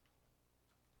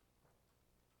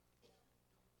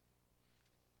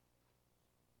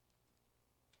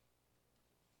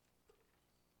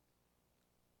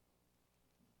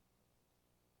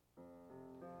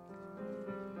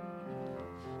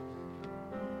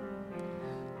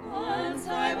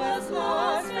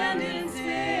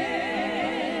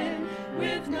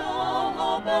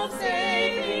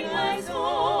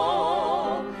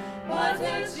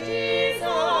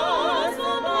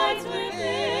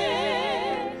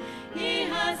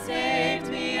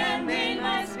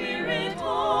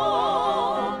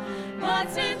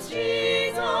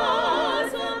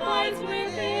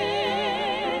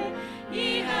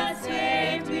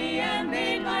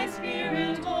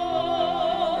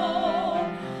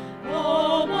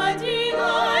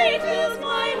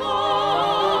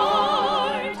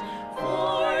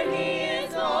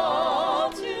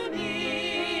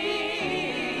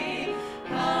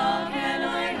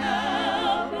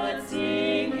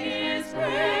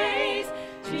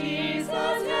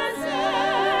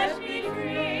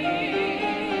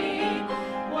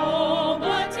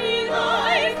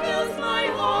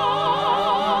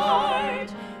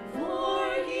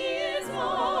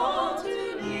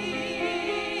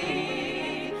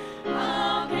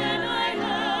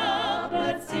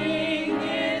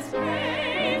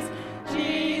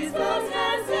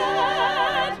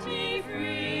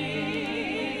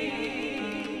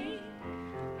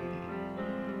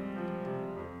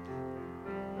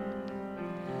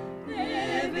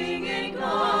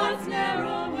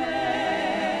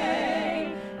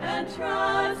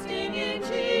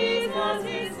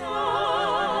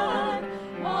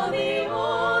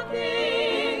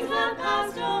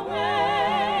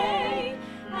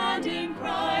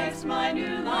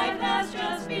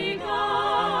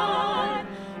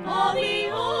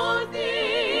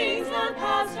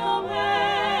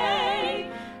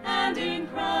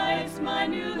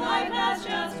life has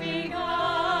just begun.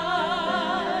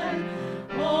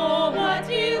 Oh, what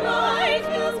delight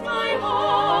fills my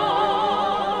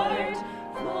heart,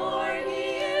 for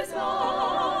he is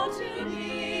all to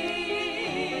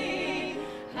me.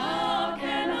 How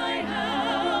can I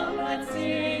help but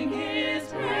sing his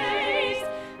praise?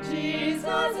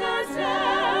 Jesus has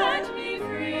set me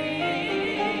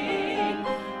free.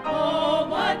 Oh,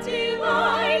 what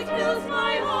delight fills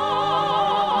my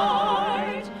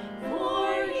heart,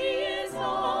 for he is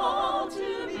all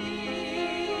to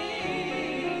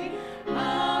me.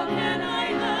 How can I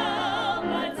help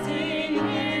but sing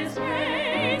his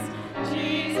praise?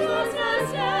 Jesus has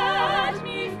set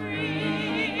me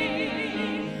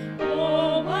free.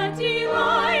 Oh, what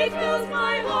delight fills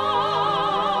my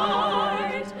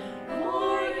heart,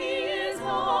 for he is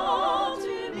all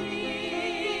to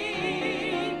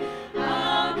me.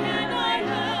 How can I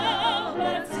help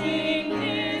but sing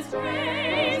his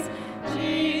praise?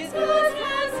 Jesus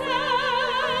has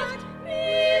set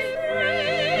me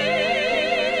free.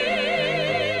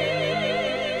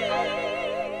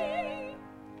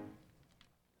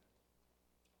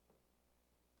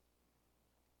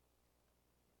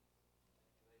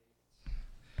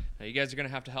 Now you guys are going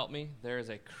to have to help me. There is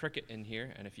a cricket in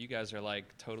here, and if you guys are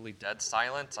like totally dead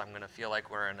silent, I'm going to feel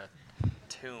like we're in a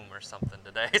tomb or something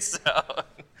today. So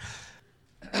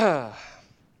get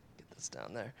this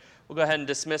down there. We'll go ahead and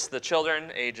dismiss the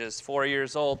children ages 4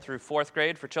 years old through 4th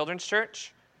grade for Children's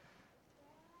Church.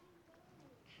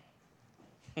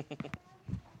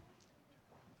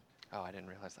 Oh, I didn't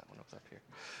realize that one was up here.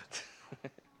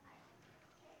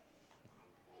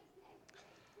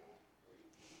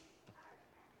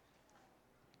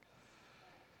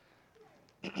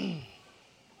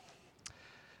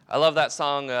 I love that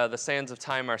song, The Sands of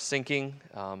Time Are Sinking.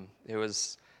 It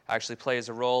was actually plays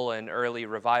a role in early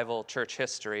revival church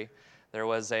history. There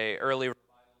was a early revival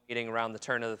meeting around the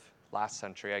turn of last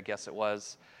century, I guess it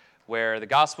was, where the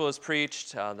gospel was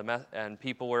preached and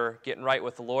people were getting right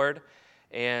with the Lord.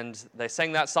 And they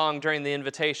sang that song during the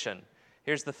invitation.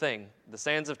 Here's the thing. The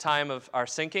Sands of Time Are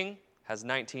Sinking has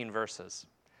 19 verses.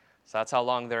 So that's how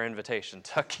long their invitation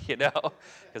took,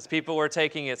 because people were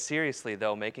taking it seriously,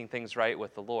 though, making things right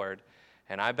with the Lord.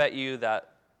 And I bet you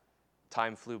that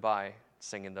time flew by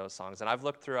singing those songs. And I've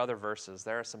looked through other verses.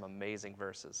 There are some amazing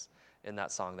verses in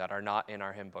that song that are not in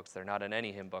our hymn books. They're not in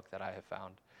any hymn book that I have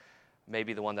found.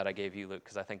 Maybe the one that I gave you, Luke,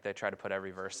 because I think they try to put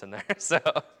every verse in there. So,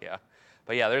 yeah.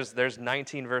 But yeah, there's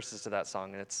 19 verses to that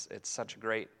song, and it's such a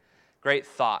great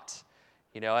thought,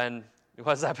 and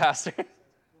what's that, Pastor?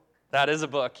 That is a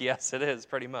book. Yes, it is,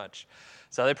 pretty much.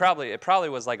 So it probably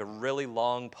was like a really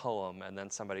long poem, and then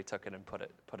somebody took it and put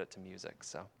it to music.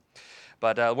 So,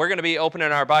 but we're going to be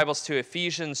opening our Bibles to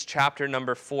Ephesians chapter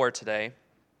number 4 today,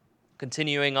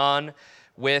 continuing on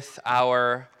with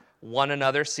our One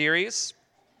Another series.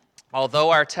 Although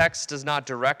our text does not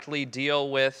directly deal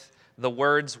with the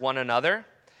words one another,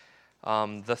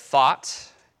 the thought,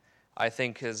 I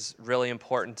think, is really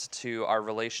important to our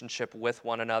relationship with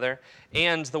one another.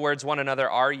 And the words one another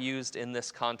are used in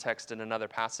this context in another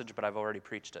passage, but I've already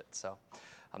preached it, so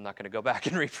I'm not going to go back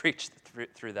and re-preach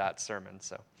through that sermon.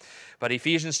 But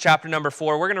Ephesians chapter number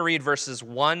 4, we're going to read verses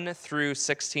 1 through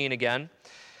 16 again.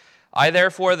 I,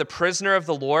 therefore, the prisoner of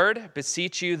the Lord,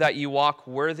 beseech you that you walk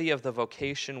worthy of the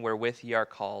vocation wherewith ye are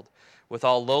called, with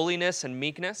all lowliness and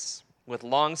meekness, with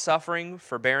long-suffering,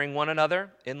 forbearing one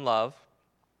another in love,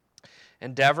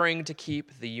 endeavoring to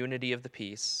keep the unity of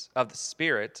the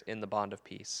Spirit in the bond of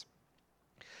peace.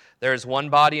 There is one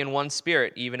body and one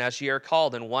Spirit, even as ye are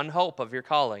called, in one hope of your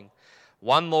calling,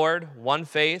 one Lord, one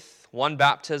faith, one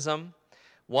baptism,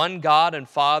 one God and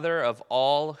Father of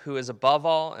all, who is above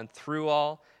all and through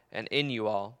all and in you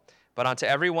all. But unto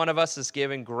every one of us is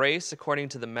given grace according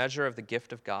to the measure of the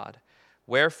gift of God.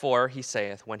 Wherefore, he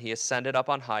saith, when he ascended up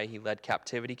on high, he led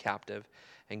captivity captive,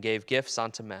 and gave gifts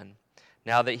unto men.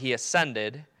 Now that he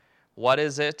ascended, what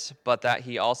is it but that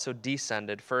he also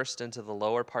descended first into the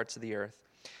lower parts of the earth?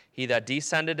 He that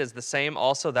descended is the same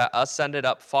also that ascended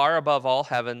up far above all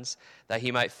heavens, that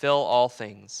he might fill all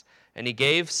things. And he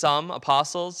gave some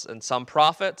apostles, and some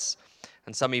prophets,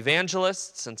 and some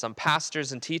evangelists, and some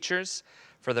pastors and teachers,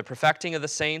 for the perfecting of the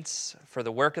saints, for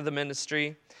the work of the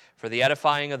ministry, for the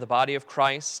edifying of the body of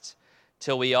Christ,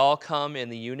 till we all come in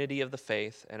the unity of the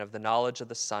faith and of the knowledge of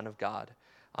the Son of God,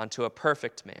 unto a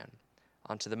perfect man,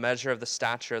 unto the measure of the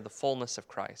stature of the fullness of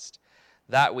Christ,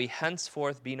 that we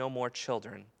henceforth be no more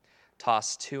children,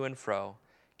 tossed to and fro,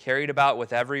 carried about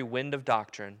with every wind of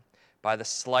doctrine, by the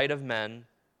sleight of men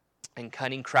and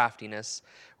cunning craftiness,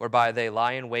 whereby they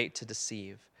lie in wait to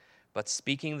deceive. but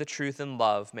speaking the truth in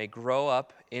love may grow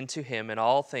up into him in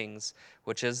all things,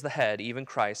 which is the head, even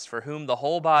Christ, for whom the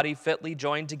whole body fitly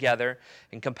joined together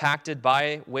and compacted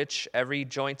by which every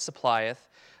joint supplieth,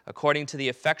 according to the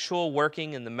effectual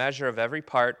working in the measure of every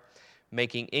part,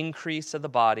 making increase of the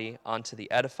body unto the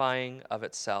edifying of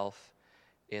itself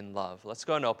in love. Let's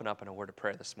go and open up in a word of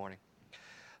prayer this morning.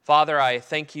 Father, I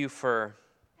thank you for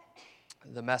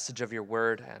the message of your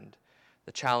word and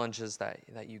the challenges that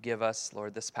you give us,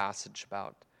 Lord, this passage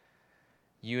about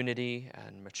unity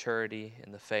and maturity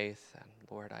in the faith. And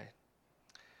Lord,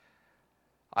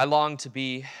 I long to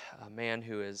be a man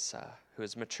who is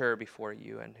mature before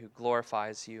you and who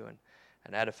glorifies you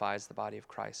and edifies the body of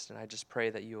Christ. And I just pray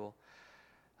that you will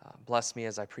bless me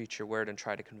as I preach your word and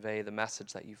try to convey the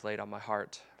message that you've laid on my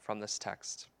heart from this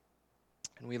text.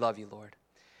 And we love you, Lord.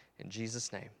 In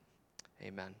Jesus' name,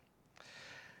 amen.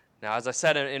 Now, as I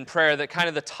said in prayer, that kind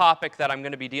of the topic that I'm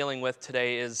going to be dealing with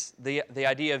today is the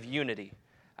idea of unity.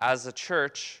 As a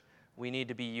church, we need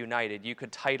to be united. You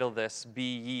could title this,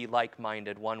 "Be ye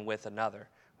like-minded one with another,"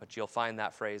 but you'll find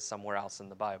that phrase somewhere else in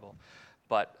the Bible.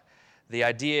 But the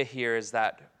idea here is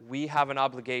that we have an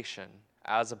obligation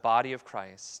as a body of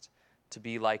Christ to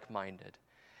be like-minded.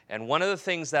 And one of the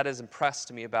things that has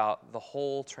impressed me about the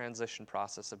whole transition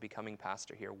process of becoming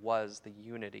pastor here was the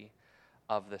unity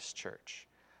of this church.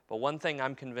 But one thing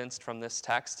I'm convinced from this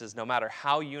text is no matter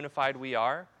how unified we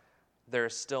are, there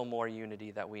is still more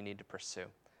unity that we need to pursue.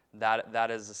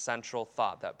 That is a central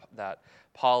thought that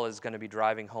Paul is going to be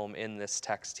driving home in this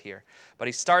text here. But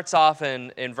he starts off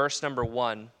in verse number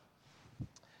 1.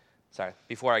 Sorry,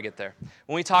 before I get there.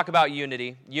 When we talk about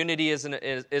unity, unity is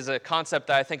a concept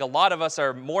that I think a lot of us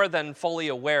are more than fully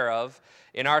aware of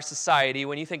in our society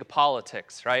when you think of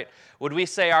politics, right? Would we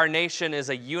say our nation is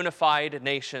a unified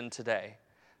nation today?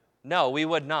 No, we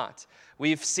would not.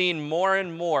 We've seen more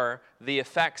and more the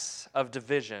effects of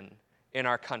division in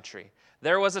our country.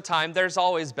 There was a time, there's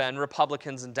always been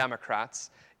Republicans and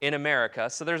Democrats in America,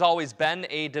 so there's always been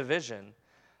a division.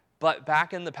 But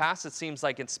back in the past, it seems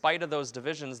like in spite of those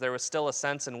divisions, there was still a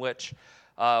sense in which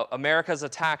America's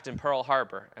attacked in Pearl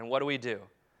Harbor. And what do?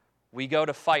 We go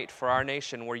to fight for our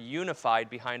nation. We're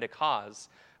unified behind a cause.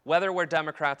 Whether we're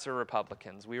Democrats or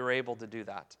Republicans, we were able to do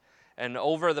that. And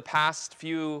over the past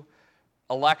few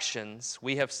elections,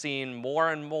 we have seen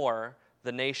more and more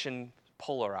the nation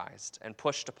polarized and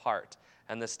pushed apart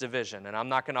and this division. And I'm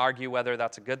not going to argue whether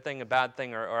that's a good thing, a bad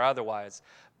thing, or otherwise,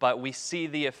 but we see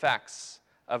the effects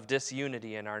of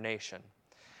disunity in our nation.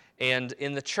 And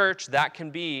in the church, that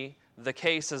can be the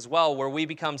case as well, where we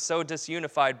become so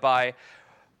disunified by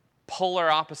polar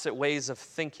opposite ways of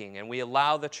thinking, and we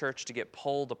allow the church to get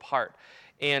pulled apart.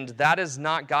 And that is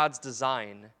not God's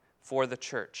design for the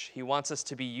church. He wants us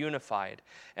to be unified.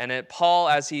 And Paul,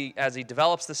 as he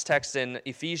develops this text in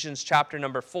Ephesians chapter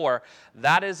number 4,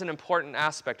 that is an important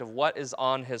aspect of what is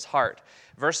on his heart.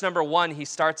 Verse number 1, he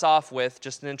starts off with,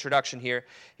 just an introduction here,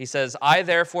 he says, "I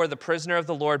therefore, the prisoner of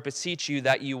the Lord, beseech you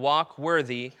that you walk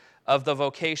worthy of the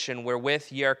vocation wherewith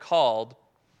ye are called,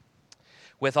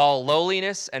 with all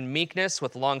lowliness and meekness,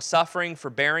 with longsuffering,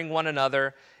 forbearing one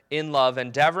another in love,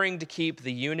 endeavoring to keep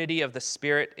the unity of the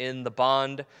Spirit in the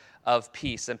bond of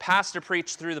peace." And Pastor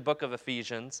preached through the book of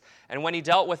Ephesians, and when he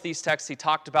dealt with these texts, he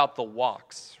talked about the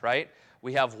walks, right?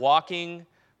 We have walking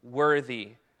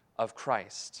worthy of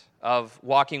Christ, of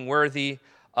walking worthy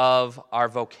of our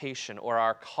vocation or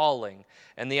our calling.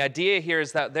 And the idea here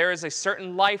is that there is a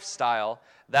certain lifestyle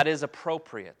that is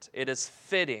appropriate. It is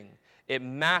fitting. It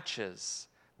matches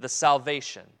the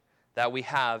salvation that we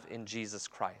have in Jesus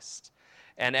Christ.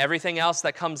 And everything else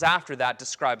that comes after that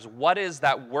describes what is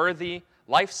that worthy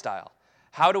lifestyle.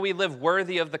 How do we live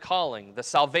worthy of the calling, the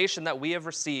salvation that we have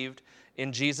received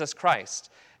in Jesus Christ?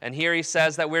 And here he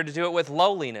says that we're to do it with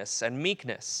lowliness and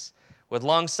meekness, with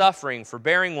long-suffering,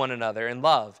 forbearing one another in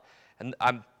love. And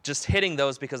I'm just hitting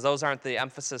those because those aren't the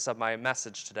emphasis of my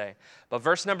message today. But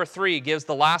verse number 3 gives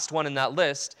the last one in that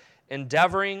list,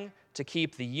 endeavoring to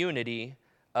keep the unity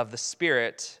of the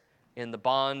Spirit in the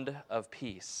bond of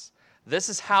peace. This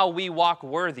is how we walk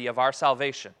worthy of our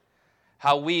salvation.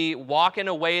 How we walk in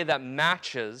a way that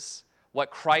matches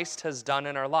what Christ has done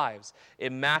in our lives.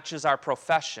 It matches our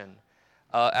profession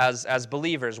as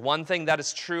believers. One thing that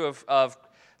is true of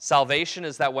salvation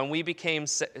is that when we became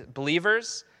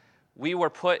believers, we were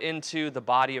put into the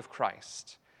body of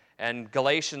Christ. And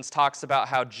Galatians talks about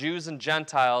how Jews and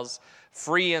Gentiles,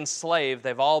 free and slave,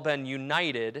 they've all been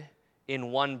united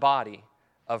in one body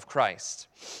of Christ.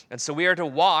 And so we are to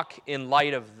walk in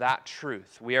light of that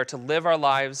truth. We are to live our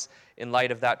lives in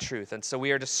light of that truth. And so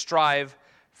we are to strive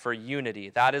for unity.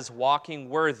 That is walking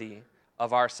worthy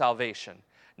of our salvation.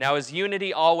 Now, is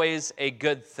unity always a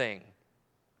good thing?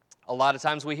 A lot of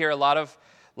times we hear a lot of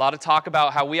talk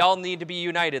about how we all need to be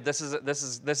united. This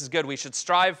is good. We should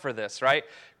strive for this, right?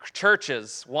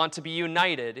 Churches want to be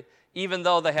united, even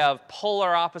though they have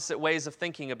polar opposite ways of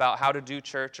thinking about how to do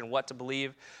church and what to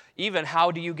believe. Even how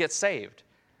do you get saved?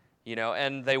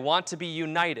 And they want to be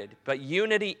united. But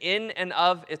unity in and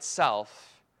of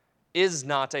itself is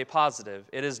not a positive.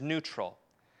 It is neutral.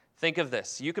 Think of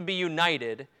this. You can be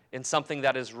united in something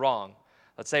that is wrong.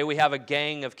 Let's say we have a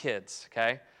gang of kids,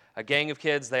 okay? A gang of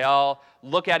kids, they all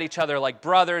look at each other like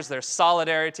brothers. There's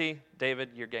solidarity.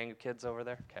 David, your gang of kids over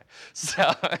there? Okay. So,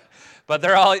 but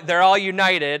they're all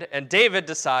united, and David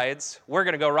decides, we're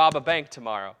going to go rob a bank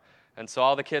tomorrow. And so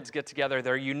all the kids get together.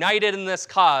 They're united in this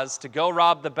cause to go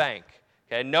rob the bank.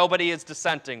 Okay? Nobody is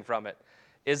dissenting from it.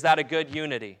 Is that a good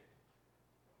unity?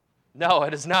 No,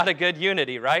 it is not a good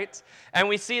unity, right? And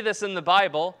we see this in the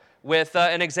Bible with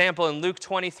an example in Luke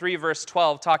 23, verse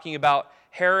 12, talking about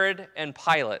Herod and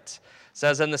Pilate. It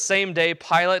says, "In the same day,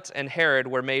 Pilate and Herod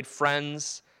were made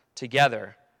friends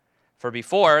together. For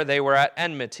before, they were at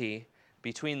enmity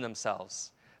between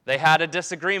themselves." They had a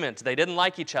disagreement. They didn't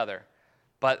like each other.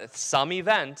 But some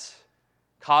event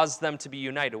caused them to be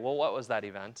united. Well, what was that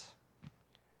event?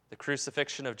 The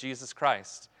crucifixion of Jesus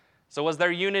Christ. So was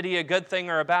their unity a good thing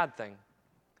or a bad thing?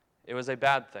 It was a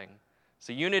bad thing.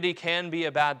 So unity can be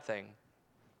a bad thing,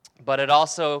 but it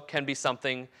also can be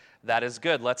something that is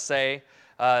good. Let's say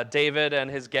David and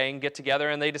his gang get together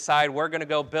and they decide, we're going to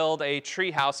go build a tree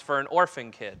house for an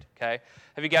orphan kid, okay?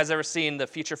 Have you guys ever seen the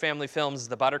feature family films,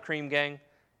 The Buttercream Gang?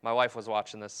 My wife was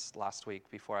watching this last week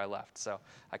before I left, so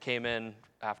I came in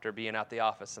after being at the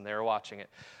office and they were watching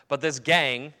it. But this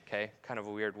gang, okay, kind of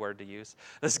a weird word to use,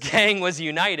 this gang was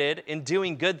united in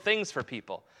doing good things for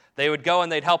people. They would go and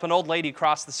they'd help an old lady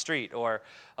cross the street, or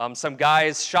some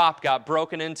guy's shop got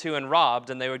broken into and robbed,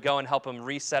 and they would go and help him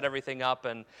reset everything up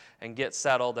and get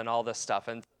settled and all this stuff.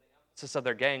 And the emphasis of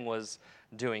their gang was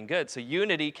doing good. So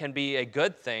unity can be a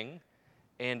good thing,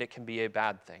 and it can be a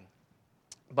bad thing.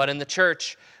 But in the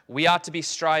church, we ought to be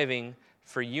striving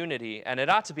for unity, and it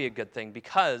ought to be a good thing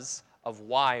because of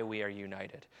why we are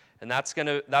united. And that's going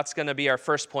to be our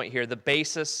first point here. The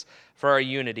basis for our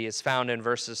unity is found in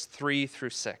verses 3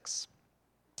 through 6.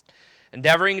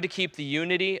 "Endeavoring to keep the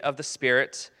unity of the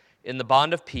Spirit in the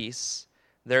bond of peace,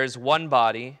 there is one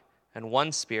body and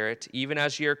one Spirit, even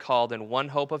as ye are called in one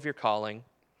hope of your calling,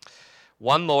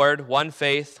 one Lord, one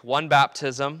faith, one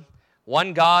baptism,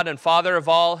 one God and Father of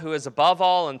all, who is above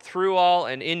all and through all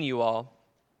and in you all."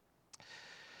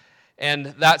 And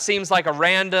that seems like a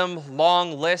random,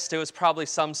 long list. It was probably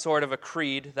some sort of a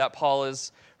creed that Paul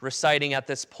is reciting at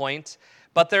this point.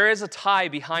 But there is a tie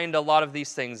behind a lot of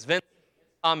these things. Vince's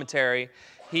commentary,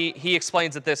 he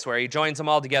explains it this way. He joins them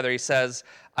all together. He says,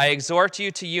 "I exhort you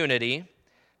to unity,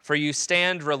 for you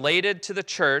stand related to the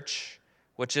church,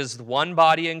 which is the one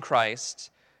body in Christ,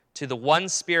 to the one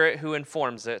Spirit who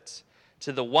informs it,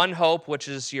 to the one hope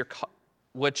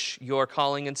which your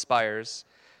calling inspires,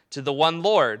 to the one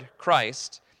Lord,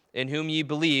 Christ, in whom ye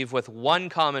believe with one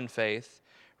common faith,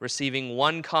 receiving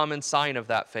one common sign of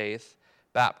that faith,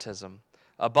 baptism.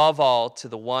 Above all, to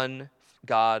the one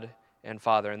God and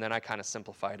Father." And then I kind of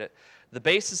simplified it. The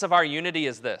basis of our unity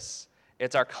is this.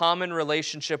 It's our common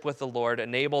relationship with the Lord,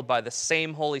 enabled by the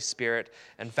same Holy Spirit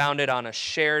and founded on a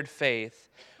shared faith,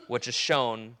 which is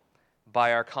shown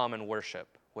by our common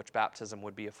worship, which baptism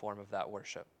would be a form of that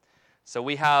worship. So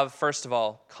we have, first of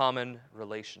all, common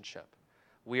relationship.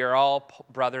 We are all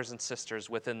brothers and sisters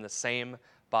within the same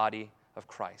body of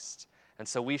Christ. And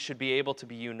so we should be able to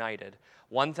be united.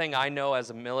 One thing I know as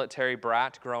a military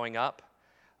brat growing up,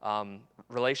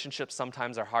 relationships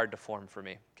sometimes are hard to form for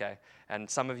me, okay? And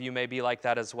some of you may be like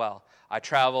that as well. I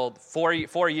traveled,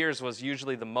 4 years was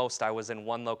usually the most I was in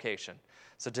one location.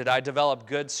 So did I develop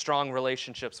good, strong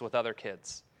relationships with other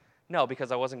kids? No,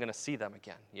 because I wasn't going to see them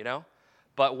again, you know?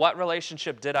 But what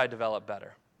relationship did I develop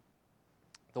better?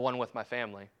 The one with my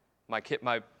family, my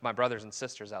brothers and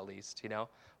sisters at least, you know?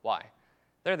 Why?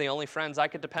 They're the only friends I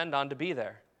could depend on to be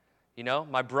there. You know,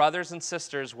 my brothers and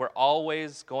sisters were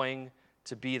always going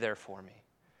to be there for me.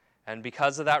 And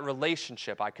because of that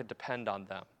relationship, I could depend on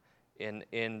them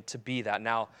in to be that.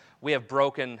 Now, we have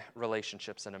broken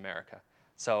relationships in America.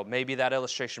 So maybe that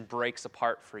illustration breaks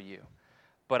apart for you.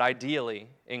 But ideally,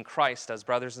 in Christ, as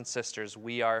brothers and sisters,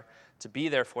 we are to be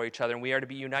there for each other, and we are to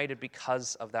be united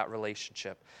because of that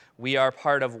relationship. We are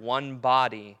part of one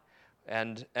body,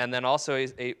 and then also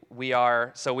we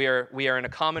are in a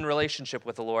common relationship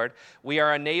with the Lord. We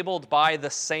are enabled by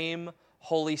the same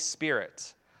Holy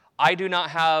Spirit. I do not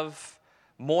have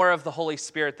more of the Holy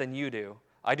Spirit than you do.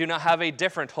 I do not have a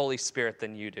different Holy Spirit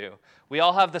than you do. We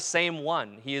all have the same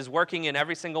one. He is working in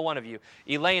every single one of you.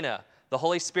 Elena, the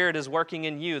Holy Spirit is working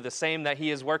in you the same that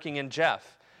he is working in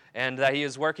Jeff, and that he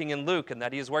is working in Luke, and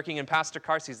that he is working in Pastor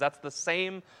Carsey's. That's the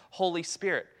same Holy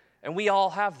Spirit. And we all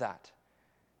have that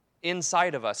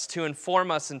inside of us to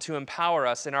inform us and to empower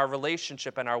us in our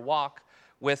relationship and our walk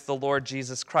with the Lord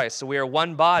Jesus Christ. So we are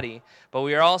one body, but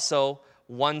we are also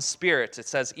one Spirit. It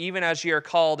says, even as ye are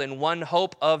called in one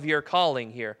hope of your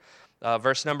calling here.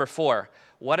 Verse number 4.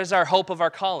 What is our hope of our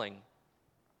calling?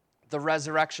 The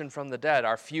resurrection from the dead,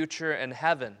 our future in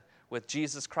heaven with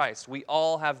Jesus Christ. We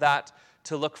all have that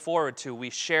to look forward to.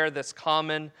 We share this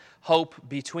common hope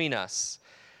between us.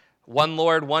 One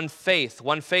Lord, one faith.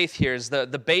 One faith here is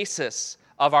the basis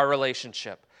of our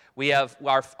relationship. We have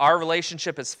our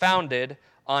relationship is founded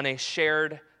on a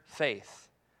shared faith.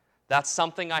 That's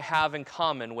something I have in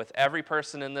common with every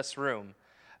person in this room,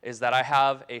 is that I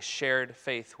have a shared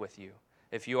faith with you.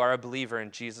 If you are a believer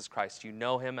in Jesus Christ, you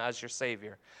know him as your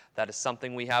Savior. That is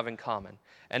something we have in common.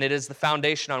 And it is the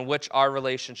foundation on which our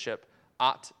relationship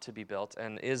ought to be built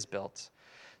and is built.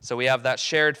 So we have that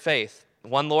shared faith.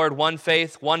 One Lord, one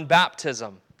faith, one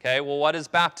baptism. Okay, well, what is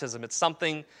baptism? It's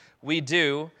something we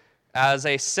do as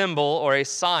a symbol or a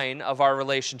sign of our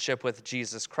relationship with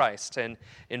Jesus Christ. And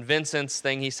in Vincent's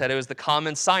thing, he said it was the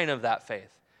common sign of that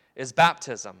faith, is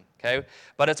baptism. Okay,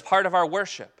 but it's part of our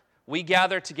worship. We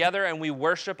gather together and we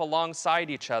worship alongside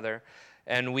each other,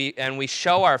 and we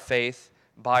show our faith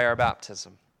by our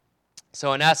baptism.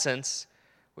 So in essence,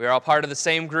 we are all part of the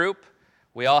same group.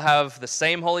 We all have the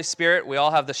same Holy Spirit. We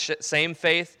all have the same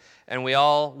faith, and we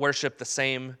all worship the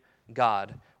same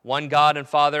God. One God and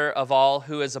Father of all,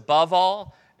 who is above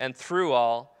all and through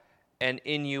all and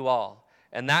in you all.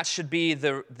 And that should be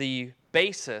the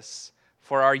basis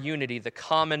for our unity, the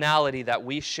commonality that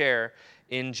we share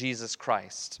in Jesus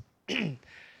Christ.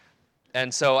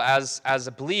 And so as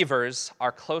believers,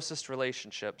 our closest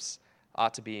relationships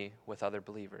ought to be with other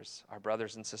believers, our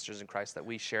brothers and sisters in Christ that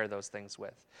we share those things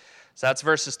with. So that's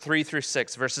verses 3 through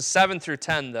 6. Verses 7 through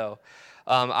 10, though,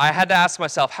 I had to ask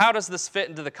myself, how does this fit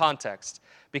into the context?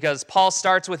 Because Paul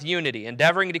starts with unity,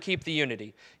 endeavoring to keep the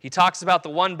unity. He talks about the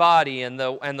one body and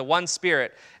the one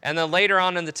Spirit. And then later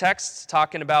on in the text,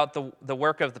 talking about the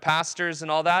work of the pastors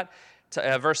and all that,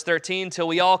 verse 13, till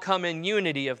we all come in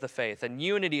unity of the faith. And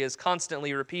unity is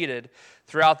constantly repeated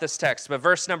throughout this text. But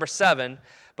verse number 7,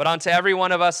 but unto every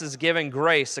one of us is given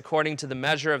grace according to the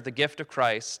measure of the gift of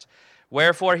Christ.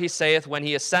 Wherefore he saith, when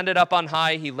he ascended up on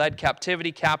high, he led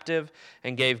captivity captive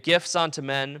and gave gifts unto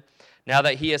men. Now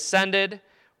that he ascended,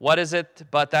 what is it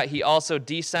but that he also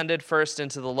descended first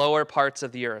into the lower parts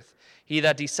of the earth? He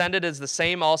that descended is the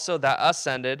same also that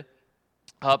ascended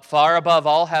up far above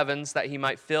all heavens, that he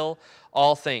might fill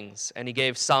all things. And he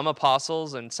gave some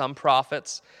apostles and some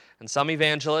prophets and some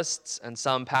evangelists and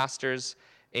some pastors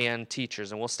and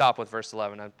teachers. And we'll stop with verse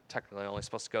 11. I'm technically only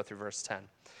supposed to go through verse 10.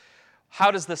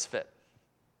 How does this fit?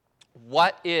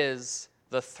 What is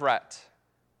the threat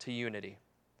to unity?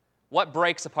 What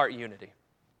breaks apart unity?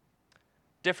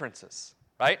 Differences,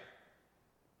 right?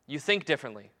 You think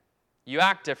differently. You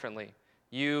act differently.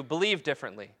 You believe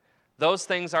differently. Those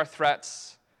things are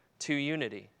threats to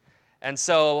unity. And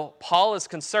so Paul is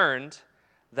concerned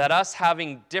that us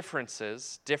having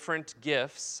differences, different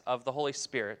gifts of the Holy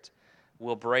Spirit,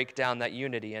 will break down that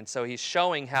unity. And so he's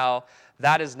showing how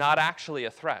that is not actually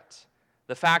a threat.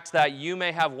 The fact that you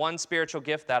may have one spiritual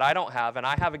gift that I don't have, and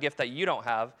I have a gift that you don't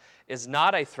have, is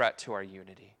not a threat to our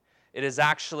unity. It is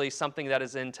actually something that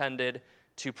is intended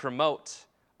to promote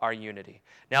our unity.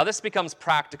 Now, this becomes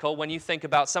practical when you think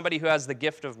about somebody who has the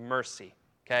gift of mercy,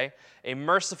 okay? A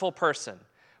merciful person.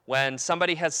 When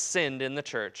somebody has sinned in the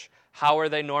church, how are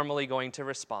they normally going to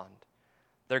respond?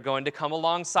 They're going to come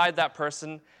alongside that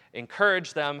person,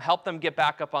 encourage them, help them get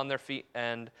back up on their feet,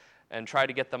 and try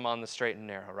to get them on the straight and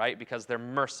narrow, right? Because they're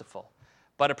merciful.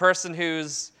 But a person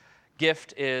whose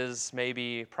gift is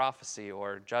maybe prophecy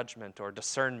or judgment or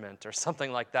discernment or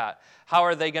something like that, how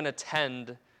are they going to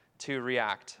tend to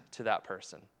react to that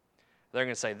person? They're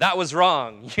going to say, that was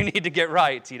wrong. You need to get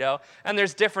right, you know? And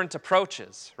there's different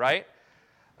approaches, right?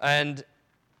 And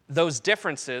those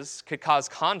differences could cause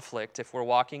conflict if we're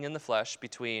walking in the flesh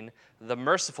between the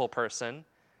merciful person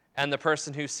and the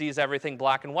person who sees everything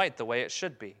black and white the way it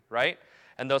should be, right?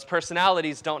 And those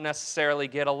personalities don't necessarily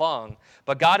get along.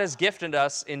 But God has gifted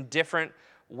us in different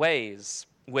ways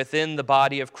within the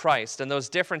body of Christ. And those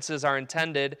differences are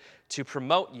intended to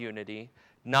promote unity,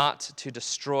 not to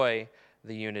destroy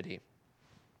the unity.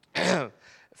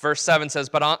 Verse 7 says,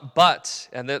 but,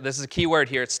 and this is a key word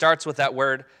here. It starts with that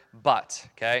word, but,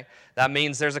 okay? That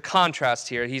means there's a contrast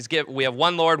here. We have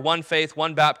one Lord, one faith,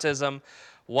 one baptism,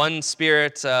 one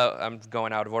Spirit, I'm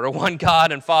going out of order, one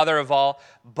God and Father of all,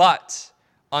 but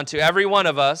unto every one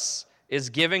of us is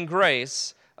given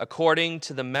grace according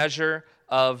to the measure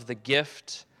of the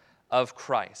gift of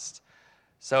Christ.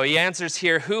 So he answers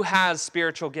here, who has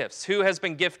spiritual gifts? Who has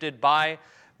been gifted by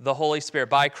the Holy Spirit,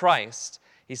 by Christ?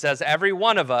 He says every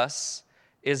one of us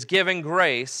is given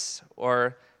grace,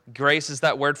 or grace is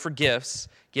that word for gifts,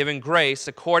 given grace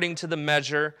according to the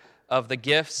measure of the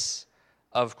gifts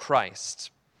of Christ.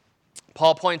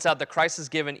 Paul points out that Christ has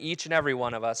given each and every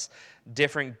one of us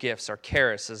different gifts, or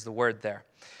charis is the word there,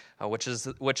 which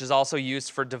is also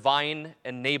used for divine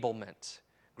enablement.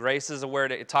 Grace is a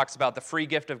word, it talks about the free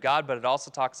gift of God, but it also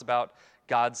talks about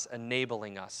God's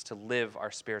enabling us to live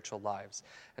our spiritual lives.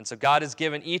 And so God has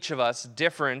given each of us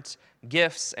different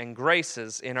gifts and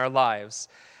graces in our lives,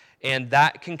 and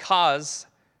that can cause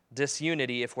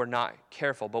disunity if we're not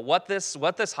careful. But what this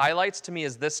highlights to me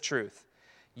is this truth.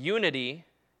 Unity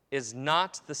is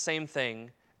not the same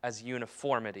thing as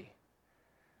uniformity.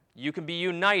 You can be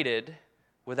united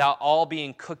without all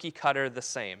being cookie cutter the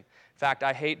same. In fact,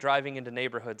 I hate driving into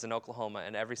neighborhoods in Oklahoma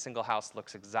and every single house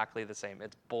looks exactly the same.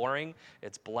 It's boring,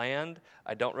 it's bland,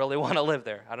 I don't really want to live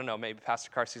there. I don't know, maybe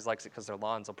Pastor Carsey's likes it because their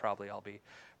lawns will probably all be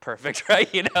perfect, right?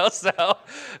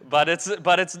 But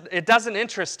it doesn't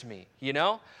interest me,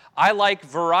 I like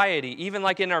variety, even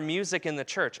like in our music in the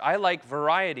church. I like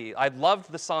variety. I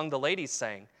loved the song the ladies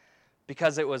sang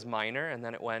because it was minor and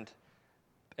then it went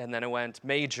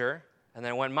major, and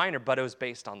then it went minor, but it was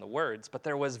based on the words. But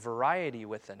there was variety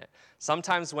within it.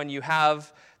 Sometimes when you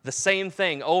have the same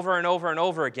thing over and over and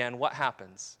over again, what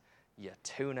happens? You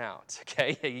tune out,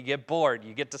 okay? You get bored,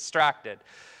 you get distracted.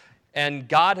 And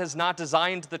God has not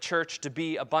designed the church to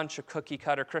be a bunch of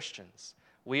cookie-cutter Christians.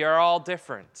 We are all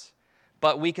different,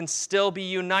 but we can still be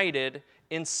united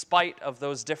in spite of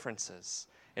those differences.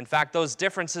 In fact, those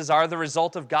differences are the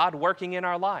result of God working in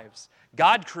our lives.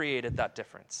 God created that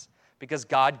difference because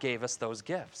God gave us those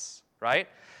gifts, right? It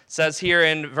says here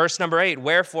in verse number 8,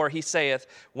 wherefore he saith,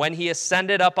 when he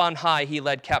ascended up on high, he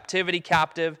led captivity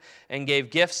captive and gave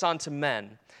gifts unto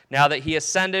men. Now that he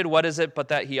ascended, what is it but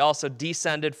that he also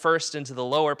descended first into the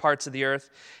lower parts of the earth?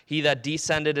 He that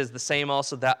descended is the same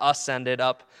also that ascended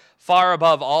up far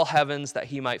above all heavens, that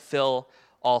he might fill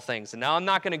all things. And now I'm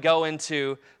not going to go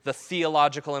into the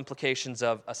theological implications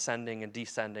of ascending and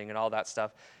descending and all that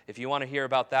stuff. If you want to hear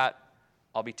about that,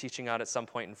 I'll be teaching out at some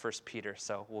point in 1 Peter,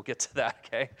 so we'll get to that,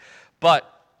 okay?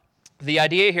 But the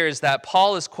idea here is that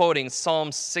Paul is quoting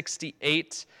Psalm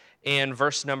 68 and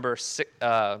verse number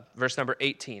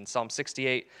 18. Psalm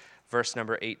 68, verse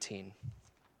number 18.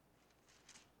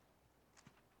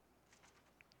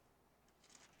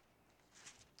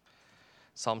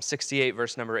 Psalm 68,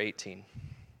 verse number 18.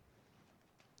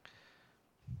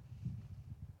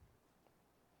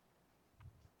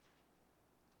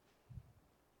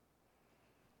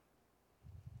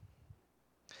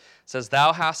 It says,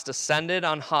 thou hast ascended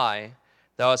on high,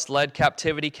 thou hast led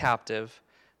captivity captive,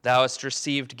 thou hast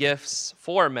received gifts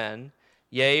for men,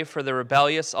 yea, for the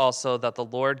rebellious also, that the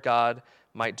Lord God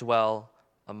might dwell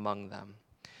among them.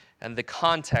 And the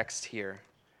context here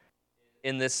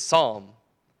in this psalm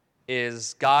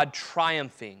is God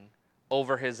triumphing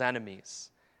over his enemies.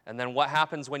 And then what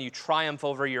happens when you triumph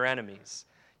over your enemies?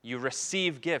 You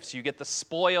receive gifts. You get the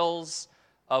spoils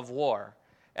of war.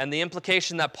 And the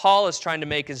implication that Paul is trying to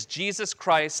make is Jesus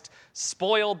Christ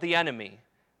spoiled the enemy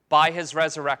by his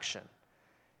resurrection.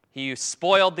 He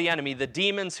spoiled the enemy, the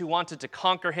demons who wanted to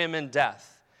conquer him in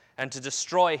death and to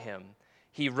destroy him.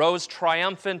 He rose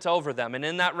triumphant over them. And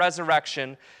in that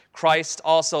resurrection, Christ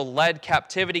also led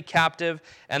captivity captive.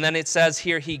 And then it says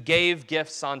here, he gave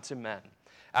gifts unto men.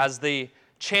 As the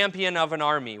champion of an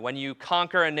army, when you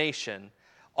conquer a nation,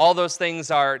 all those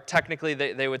things are, technically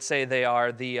they would say they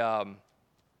are the, I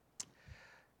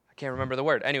can't remember the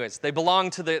word. Anyways, they belong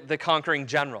to the conquering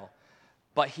general.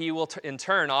 But he will, in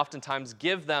turn, oftentimes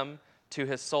give them to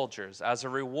his soldiers as a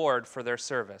reward for their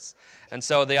service. And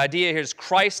so the idea here is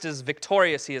Christ is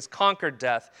victorious. He has conquered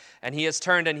death, and he has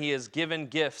turned and he has given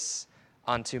gifts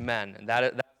unto men. And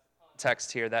that's the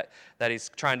context here that he's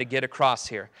trying to get across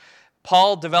here.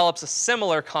 Paul develops a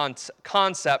similar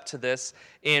concept to this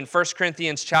in 1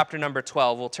 Corinthians chapter number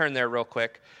 12. We'll turn there real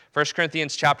quick. 1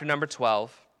 Corinthians chapter number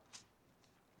 12.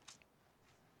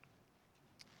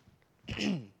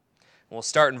 We'll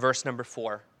start in verse number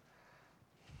 4.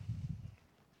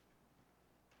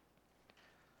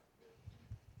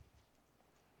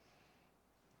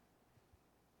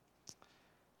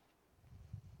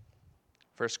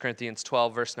 1 Corinthians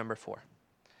 12, verse number 4.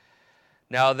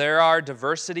 Now there are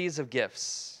diversities of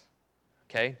gifts,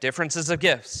 okay? Differences of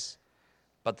gifts,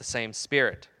 but the same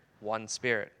Spirit, one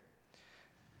Spirit.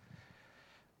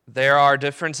 There are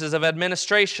differences of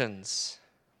administrations,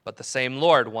 but the same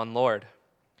Lord, one Lord.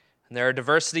 And there are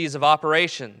diversities of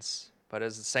operations, but it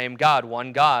is the same God,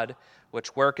 one God,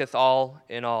 which worketh all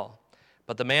in all.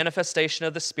 But the manifestation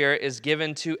of the Spirit is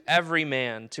given to every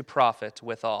man to profit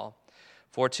withal.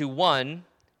 For to one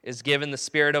is given the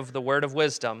Spirit of the word of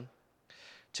wisdom,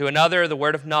 to another the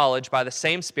word of knowledge by the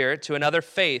same Spirit, to another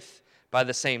faith by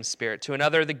the same Spirit, to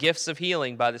another the gifts of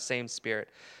healing by the same Spirit,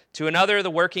 to another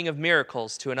the working of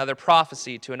miracles, to another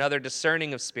prophecy, to another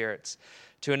discerning of spirits,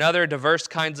 to another diverse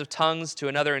kinds of tongues, to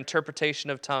another interpretation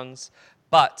of tongues.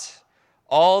 But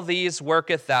all these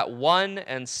worketh that one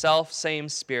and self-same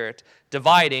Spirit,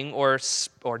 dividing or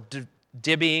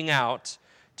divvying out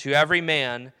to every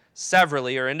man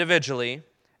severally or individually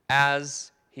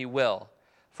as he will.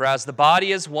 For as the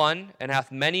body is one and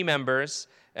hath many members,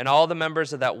 and all the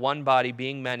members of that one body,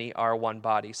 being many, are one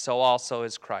body, so also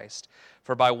is Christ.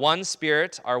 For by one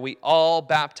Spirit are we all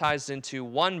baptized into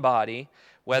one body,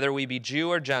 whether we be Jew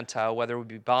or Gentile, whether we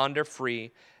be bond or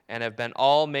free, and have been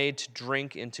all made to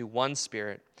drink into one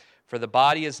Spirit. For the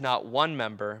body is not one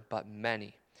member, but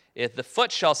many. If the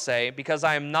foot shall say, because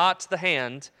I am not the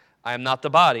hand, I am not the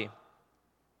body,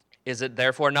 is it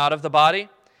therefore not of the body?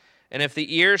 And if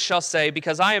the ear shall say,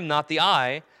 because I am not the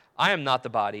eye, I am not the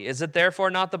body, is it therefore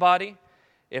not the body?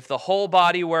 If the whole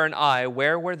body were an eye,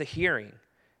 where were the hearing?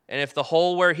 And if the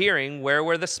whole were hearing, where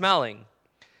were the smelling?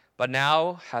 But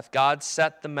now hath God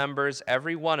set the members,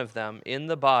 every one of them, in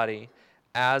the body,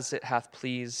 as it hath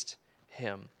pleased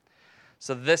him.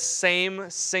 So this same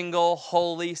single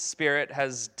Holy Spirit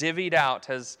has divvied out,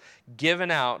 has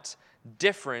given out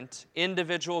different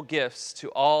individual gifts to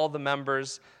all the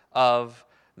members of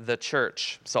the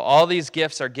church. So all these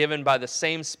gifts are given by the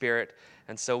same Spirit,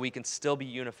 and so we can still be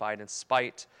unified in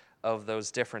spite of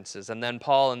those differences. And then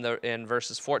Paul in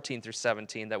verses 14 through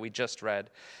 17 that we just read,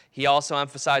 he also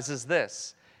emphasizes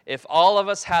this. If all of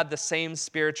us had the same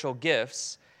spiritual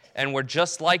gifts and were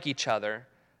just like each other,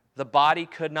 the body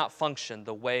could not function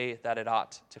the way that it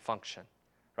ought to function,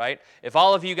 right? If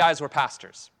all of you guys were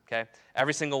pastors, okay,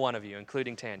 every single one of you,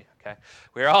 including Tanya, okay,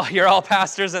 you're all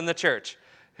pastors in the church.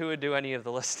 Who would do any of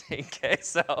the listening? Okay,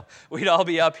 so we'd all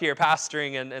be up here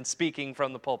pastoring and speaking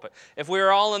from the pulpit. If we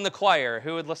were all in the choir,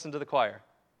 who would listen to the choir?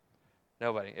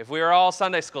 Nobody. If we were all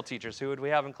Sunday school teachers, who would we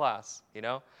have in class? You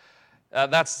know,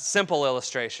 that's simple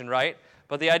illustration, right?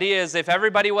 But the idea is, if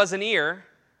everybody was an ear,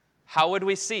 how would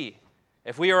we see?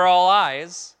 If we were all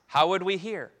eyes, how would we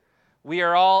hear? We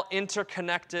are all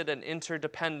interconnected and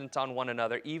interdependent on one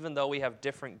another, even though we have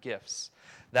different gifts.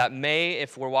 That may,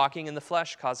 if we're walking in the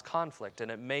flesh, cause conflict,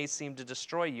 and it may seem to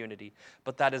destroy unity,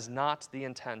 but that is not the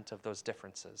intent of those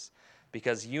differences,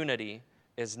 because unity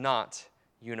is not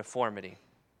uniformity.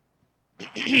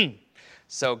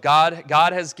 So God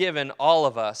has given all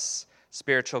of us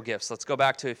spiritual gifts. Let's go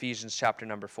back to Ephesians chapter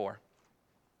number 4.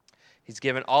 He's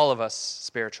given all of us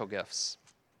spiritual gifts,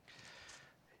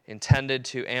 intended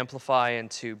to amplify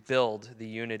and to build the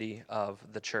unity of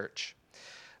the church.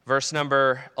 Verse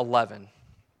number 11.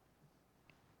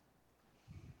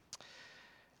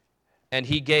 And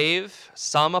he gave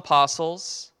some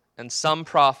apostles, and some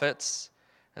prophets,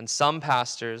 and some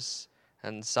pastors,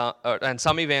 and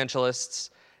some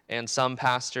evangelists, and some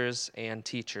pastors and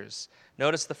teachers.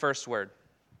 Notice the first word,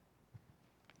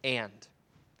 and.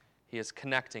 He is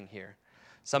connecting here.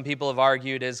 Some people have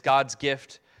argued, is God's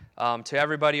gift to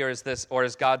everybody, or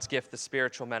is God's gift the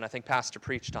spiritual men? I think Pastor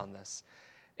preached on this.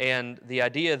 And the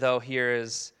idea, though, here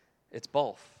is it's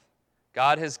both.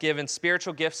 God has given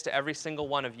spiritual gifts to every single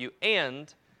one of you,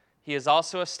 and he has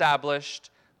also established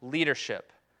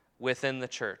leadership within the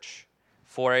church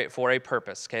for a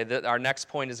purpose. Okay, our next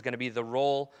point is going to be the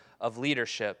role of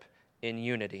leadership in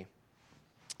unity.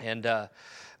 And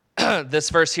this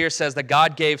verse here says that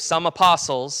God gave some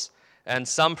apostles and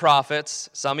some prophets,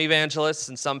 some evangelists,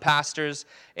 and some pastors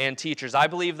and teachers. I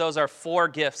believe those are 4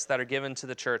 gifts that are given to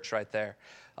the church right there.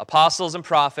 Apostles and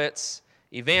prophets,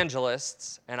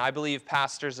 evangelists, and I believe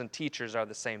pastors and teachers are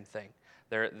the same thing.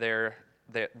 The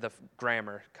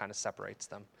grammar kind of separates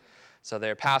them. So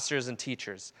they're pastors and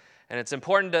teachers. And it's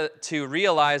important to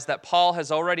realize that Paul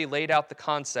has already laid out the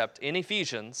concept in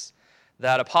Ephesians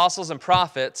that apostles and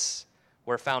prophets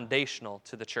were foundational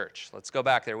to the church. Let's go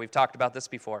back there. We've talked about this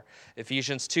before.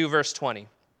 Ephesians 2, verse 20.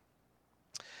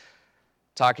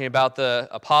 Talking about the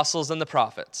apostles and the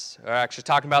prophets. Or actually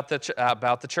talking about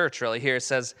the church, really. Here it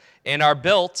says, and are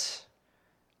built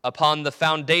upon the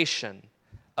foundation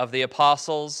of the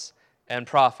apostles and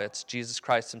prophets, Jesus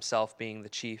Christ himself being the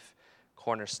chief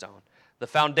cornerstone. The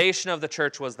foundation of the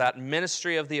church was that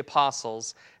ministry of the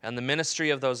apostles and the ministry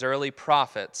of those early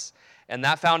prophets. And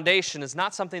that foundation is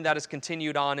not something that is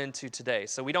continued on into today.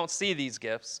 So we don't see these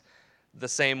gifts the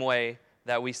same way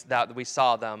that we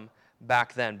saw them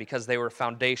back then, because they were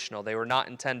foundational. They were not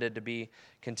intended to be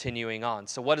continuing on.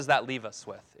 So what does that leave us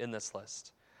with in this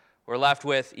list? We're left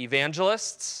with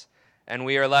evangelists, and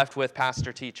we are left with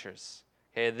pastor teachers.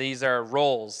 Okay, these are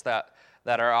roles that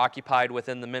are occupied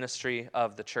within the ministry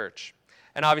of the church.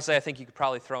 And obviously, I think you could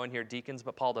probably throw in here deacons,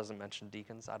 but Paul doesn't mention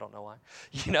deacons. I don't know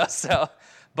why.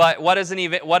 But what is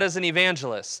an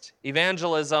evangelist?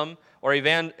 Evangelism or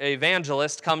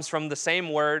evangelist comes from the same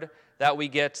word that we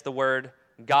get the word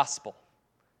gospel.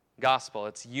 Gospel.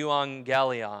 It's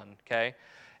euangelion, okay?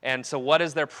 And so what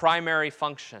is their primary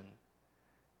function?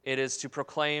 It is to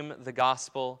proclaim the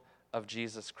gospel of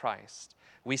Jesus Christ.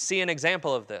 We see an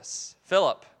example of this.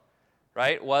 Philip,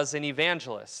 right, was an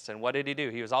evangelist. And what did he do?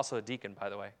 He was also a deacon, by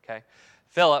the way, okay?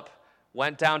 Philip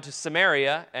went down to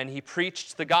Samaria, and he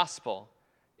preached the gospel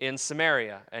in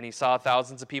Samaria, and he saw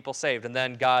thousands of people saved. And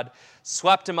then God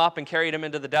swept him up and carried him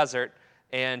into the desert,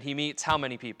 and he meets how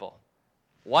many people?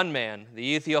 One man,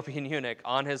 the Ethiopian eunuch,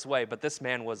 on his way, but this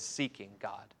man was seeking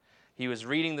God. He was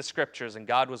reading the scriptures, and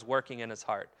God was working in his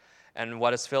heart. And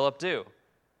what does Philip do?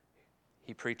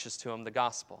 He preaches to him the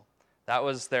gospel. That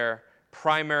was their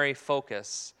primary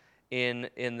focus in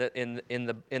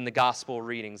the gospel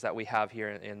readings that we have here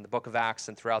in the book of Acts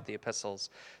and throughout the epistles,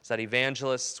 is that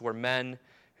evangelists were men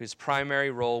whose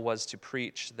primary role was to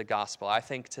preach the gospel. I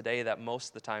think today that most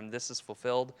of the time this is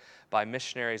fulfilled by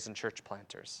missionaries and church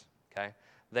planters. Okay,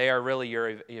 they are really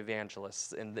your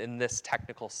evangelists in this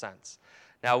technical sense.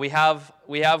 Now we have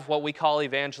what we call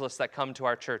evangelists that come to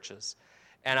our churches.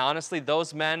 And honestly,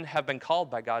 those men have been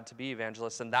called by God to be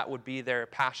evangelists, and that would be their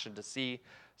passion, to see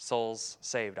souls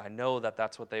saved. I know that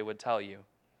that's what they would tell you.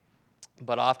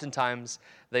 But oftentimes,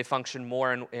 they function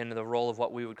more in the role of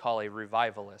what we would call a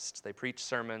revivalist. They preach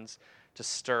sermons to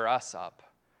stir us up,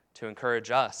 to encourage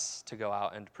us to go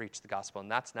out and preach the gospel, and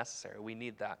that's necessary. We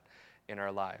need that in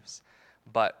our lives.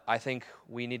 But I think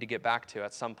we need to get back to,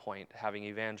 at some point, having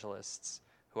evangelists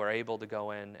who are able to go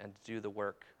in and do the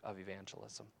work of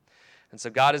evangelism. And so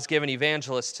God has given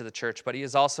evangelists to the church, but he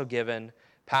has also given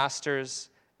pastors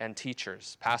and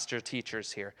teachers,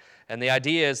 pastor-teachers here. And the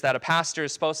idea is that a pastor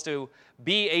is supposed to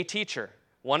be a teacher.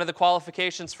 One of the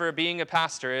qualifications for being a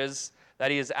pastor is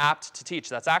that he is apt to teach.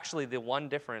 That's actually the one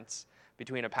difference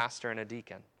between a pastor and a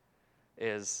deacon,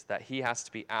 is that he has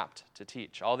to be apt to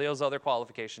teach. All those other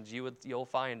qualifications you'll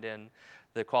find in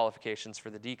the qualifications for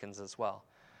the deacons as well.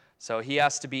 So he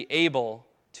has to be able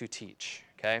to teach.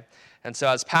 Okay? And so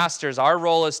as pastors, our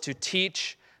role is to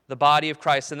teach the body of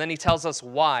Christ. And then he tells us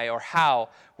why or how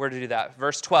we're to do that.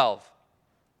 Verse 12.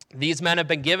 These men have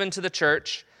been given to the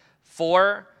church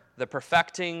for the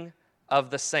perfecting of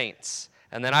the saints.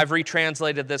 And then I've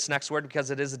retranslated this next word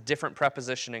because it is a different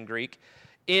preposition in Greek.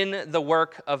 In the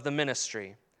work of the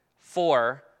ministry,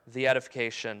 for the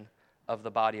edification of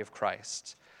the body of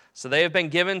Christ. So they have been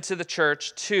given to the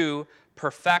church to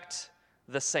perfect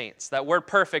the saints. That word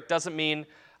perfect doesn't mean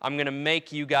I'm going to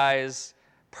make you guys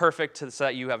perfect so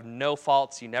that you have no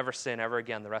faults, you never sin ever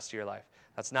again the rest of your life.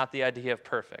 That's not the idea of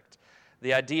perfect.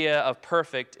 The idea of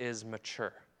perfect is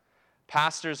mature.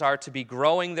 Pastors are to be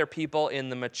growing their people in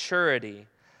the maturity,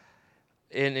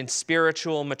 in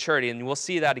spiritual maturity. And we'll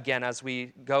see that again as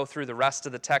we go through the rest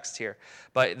of the text here.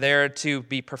 But they're to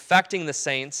be perfecting the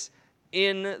saints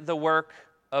in the work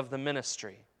of the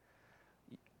ministry.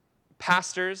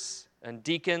 Pastors and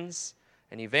deacons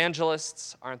and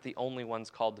evangelists aren't the only ones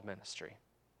called to ministry.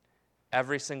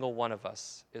 Every single one of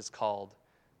us is called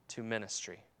to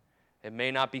ministry. It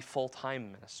may not be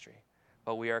full-time ministry,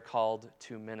 but we are called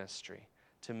to ministry.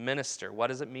 To minister. What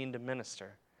does it mean to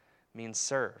minister? It means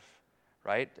serve,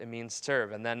 right? It means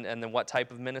serve. And then what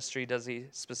type of ministry does he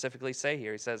specifically say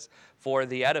here? He says, for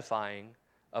the edifying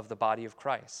of the body of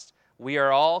Christ. We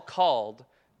are all called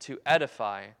to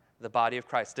edify the body of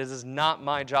Christ. This is not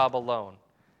my job alone.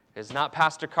 It is not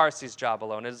Pastor Carsey's job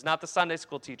alone. It is not the Sunday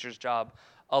school teacher's job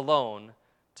alone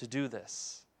to do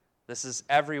this. This is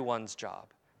everyone's job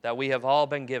that we have all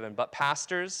been given. But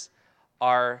pastors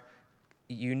are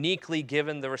uniquely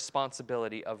given the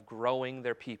responsibility of growing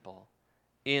their people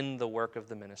in the work of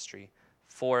the ministry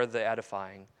for the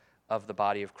edifying of the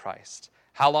body of Christ.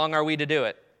 How long are we to do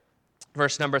it?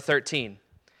 Verse number 13.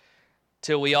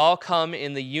 Till we all come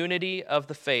in the unity of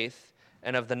the faith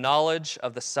and of the knowledge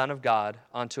of the Son of God,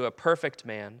 unto a perfect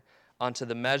man, unto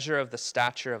the measure of the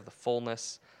stature of the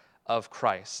fullness of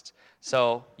Christ.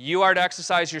 So you are to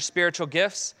exercise your spiritual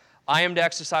gifts I am to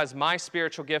exercise my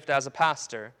spiritual gift as a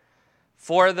pastor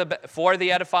for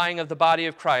the edifying of the body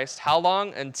of Christ. How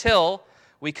long? Until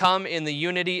we come in the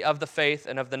unity of the faith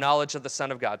and of the knowledge of the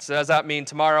Son of God. So does that mean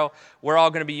tomorrow we're all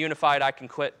going to be unified? I can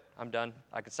quit. I'm done.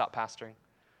 I can stop pastoring.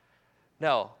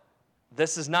 No.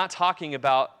 This is not talking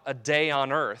about a day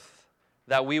on earth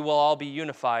that we will all be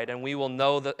unified and we will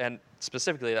know that, and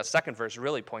specifically that second verse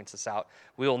really points this out,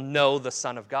 we will know the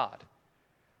Son of God.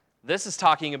 This is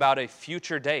talking about a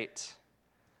future date.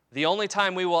 The only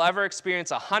time we will ever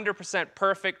experience 100%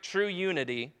 perfect, true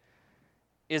unity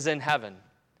is in heaven,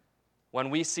 when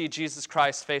we see Jesus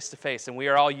Christ face to face and we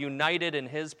are all united in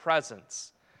his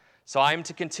presence. So I am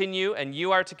to continue, and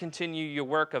you are to continue your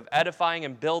work of edifying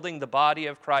and building the body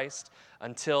of Christ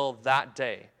until that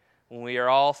day, when we are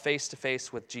all face to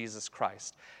face with Jesus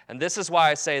Christ. And this is why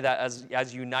I say that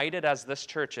as united as this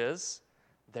church is,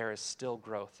 there is still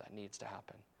growth that needs to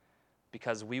happen,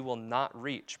 because we will not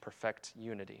reach perfect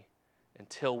unity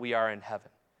until we are in heaven,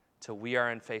 till we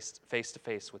are in face to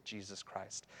face with Jesus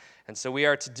Christ. And so we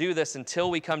are to do this until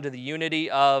we come to the unity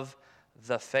of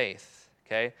the faith,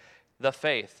 okay? The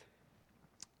faith.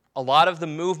 A lot of the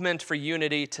movement for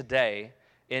unity today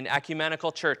in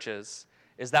ecumenical churches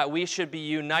is that we should be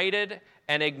united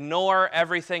and ignore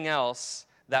everything else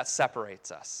that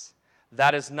separates us.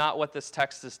 That is not what this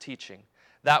text is teaching.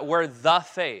 That word, the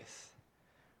faith,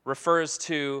 refers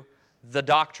to the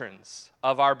doctrines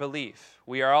of our belief.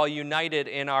 We are all united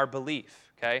in our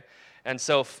belief, okay? And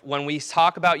so when we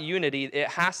talk about unity, it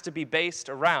has to be based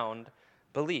around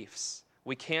beliefs.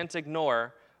 We can't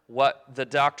ignore what the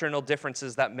doctrinal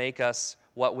differences that make us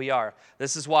what we are.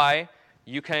 This is why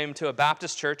you came to a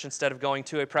Baptist church instead of going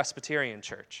to a Presbyterian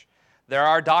church. There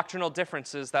are doctrinal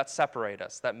differences that separate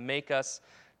us, that make us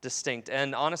distinct.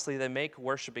 And honestly, they make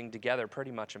worshiping together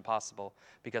pretty much impossible,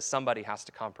 because somebody has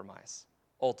to compromise,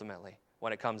 ultimately,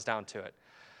 when it comes down to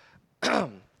it.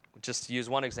 Just to use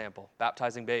one example,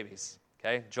 baptizing babies.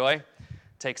 Okay, Joy,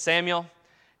 take Samuel.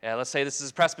 Yeah, let's say this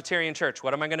is a Presbyterian church.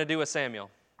 What am I going to do with Samuel?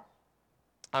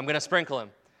 I'm going to sprinkle him.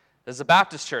 This is a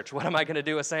Baptist church. What am I going to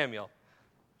do with Samuel?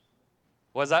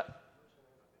 What was that?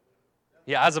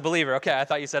 Yeah, as a believer. Okay, I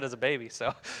thought you said as a baby.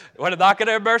 So we're not going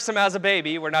to immerse him as a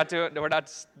baby. We're not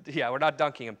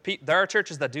dunking him. There are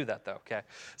churches that do that, though. Okay,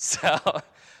 so,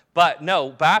 but no,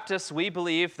 Baptists, we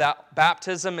believe that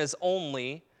baptism is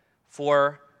only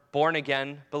for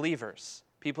born-again believers.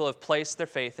 People have placed their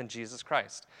faith in Jesus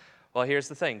Christ. Well, here's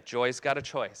the thing. Joy's got a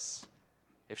choice.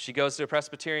 If she goes to a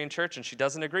Presbyterian church and she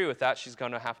doesn't agree with that, she's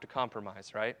going to have to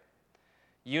compromise, right?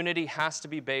 Unity has to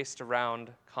be based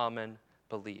around common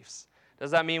beliefs.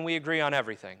 Does that mean we agree on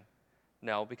everything?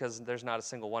 No, because there's not a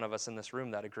single one of us in this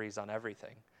room that agrees on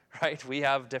everything, right? We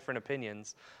have different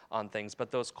opinions on things,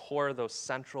 but those core, those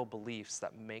central beliefs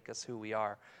that make us who we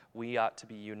are, we ought to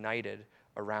be united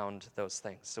around those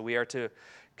things. So we are to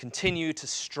continue to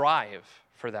strive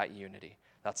for that unity.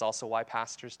 That's also why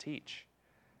pastors teach,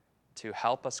 to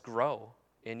help us grow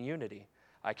in unity.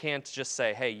 I can't just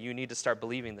say, hey, you need to start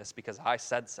believing this because I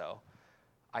said so.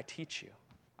 I teach you.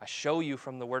 I show you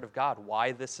from the Word of God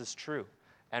why this is true,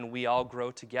 and we all grow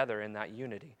together in that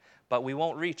unity. But we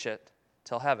won't reach it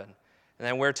till heaven. And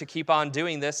then we're to keep on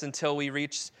doing this until we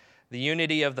reach the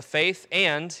unity of the faith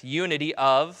and unity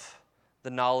of the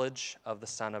knowledge of the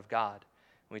Son of God.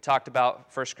 We talked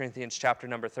about 1 Corinthians chapter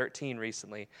number 13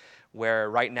 recently, where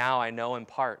right now I know in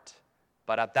part,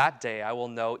 but at that day I will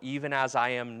know even as I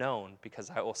am known,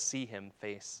 because I will see him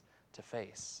face to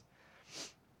face.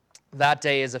 That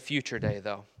day is a future day,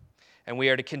 though, and we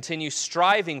are to continue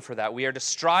striving for that. We are to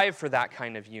strive for that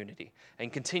kind of unity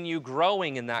and continue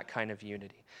growing in that kind of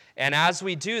unity. And as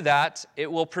we do that,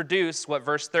 it will produce what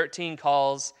verse 13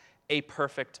 calls a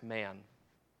perfect man.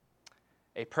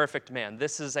 A perfect man.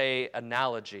 This is an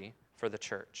analogy for the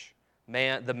church.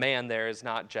 The man there is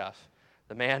not Jeff.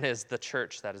 The man is the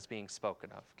church that is being spoken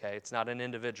of. Okay, it's not an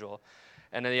individual.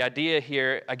 And the idea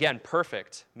here, again,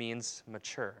 perfect means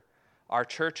mature. Our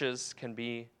churches can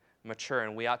be mature,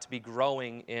 and we ought to be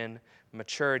growing in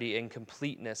maturity, in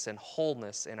completeness, and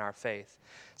wholeness in our faith.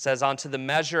 It says, onto the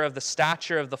measure of the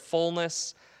stature of the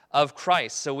fullness of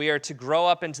Christ. So we are to grow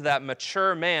up into that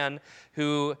mature man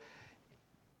who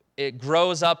it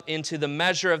grows up into the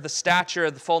measure of the stature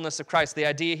of the fullness of Christ. The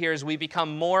idea here is we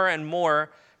become more and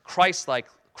more Christ-like.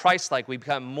 We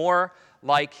become more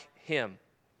like him.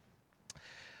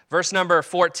 Verse number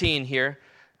 14 here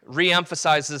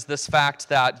reemphasizes this fact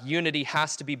that unity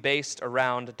has to be based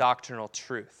around doctrinal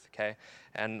truth, okay?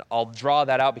 And I'll draw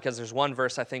that out because there's one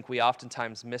verse I think we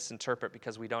oftentimes misinterpret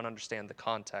because we don't understand the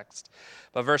context.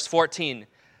 But verse 14,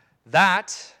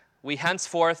 that we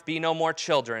henceforth be no more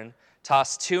children,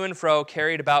 tossed to and fro,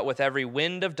 carried about with every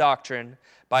wind of doctrine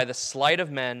by the sleight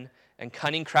of men and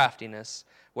cunning craftiness,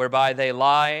 whereby they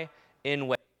lie in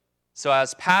wait. So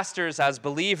as pastors, as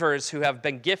believers who have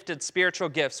been gifted spiritual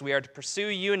gifts, we are to pursue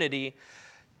unity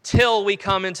till we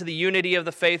come into the unity of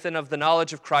the faith and of the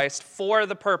knowledge of Christ, for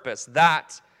the purpose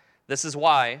that, this is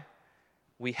why,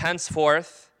 we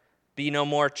henceforth be no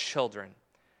more children.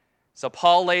 So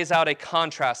Paul lays out a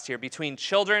contrast here between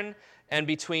children and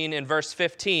between, in verse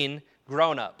 15,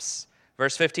 grown-ups.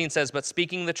 Verse 15 says, but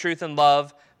speaking the truth in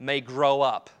love may grow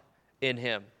up in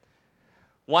him.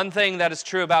 One thing that is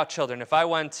true about children, if I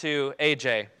went to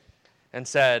AJ and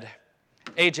said,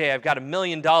 AJ, I've got $1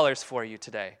 million for you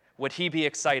today, would he be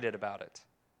excited about it?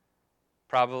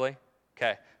 Probably.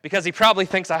 Okay. Because he probably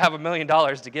thinks I have $1 million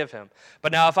to give him.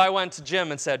 But now if I went to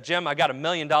Jim and said, Jim, I got $1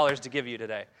 million to give you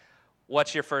today,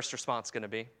 what's your first response going to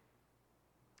be?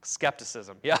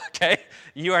 Skepticism. Yeah, okay.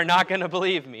 You are not going to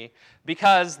believe me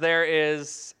because there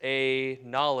is a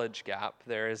knowledge gap.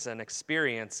 There is an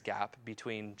experience gap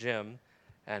between Jim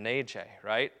and AJ,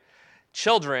 right?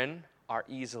 Children are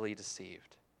easily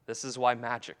deceived. This is why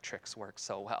magic tricks work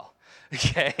so well.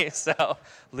 Okay, so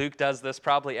Luke does this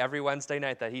probably every Wednesday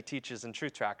night that he teaches in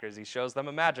Truth Trackers. He shows them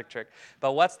a magic trick.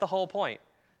 But what's the whole point?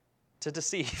 To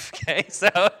deceive, okay? So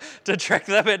to trick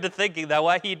them into thinking that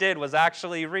what he did was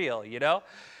actually real, you know?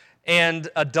 And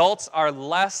adults are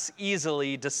less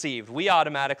easily deceived. We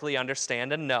automatically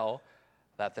understand and know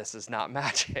that this is not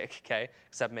magic, okay?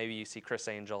 Except maybe you see Chris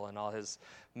Angel and all his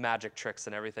magic tricks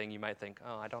and everything. You might think,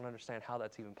 oh, I don't understand how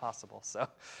that's even possible. So,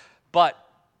 but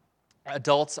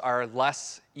adults are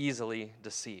less easily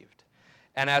deceived.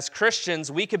 And as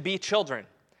Christians, we could be children.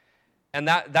 And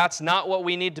that's not what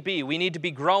we need to be. We need to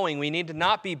be growing. We need to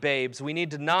not be babes. We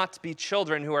need to not be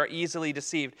children who are easily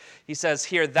deceived. He says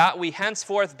here, that we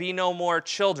henceforth be no more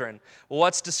children. Well,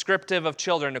 what's descriptive of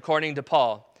children according to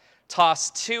Paul?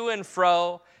 Tossed to and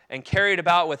fro and carried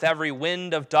about with every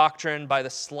wind of doctrine by the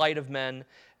sleight of men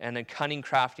and in cunning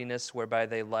craftiness whereby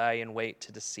they lie in wait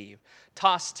to deceive.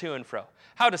 Tossed to and fro.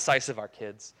 How decisive are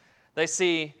kids? They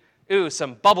see, ooh,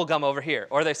 some bubble gum over here.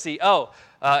 Or they see, an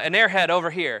airhead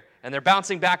over here. And they're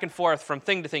bouncing back and forth from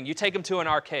thing to thing. You take them to an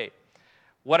arcade.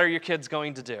 What are your kids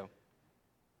going to do?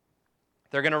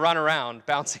 They're going to run around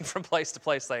bouncing from place to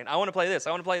place saying, I want to play this,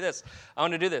 I want to play this, I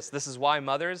want to do this. This is why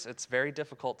mothers, it's very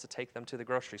difficult to take them to the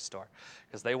grocery store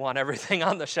because they want everything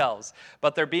on the shelves.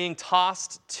 But they're being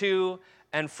tossed to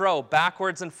and fro,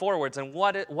 backwards and forwards. And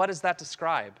what does that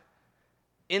describe?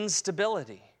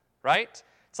 Instability, right?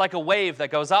 It's like a wave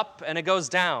that goes up and it goes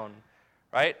down,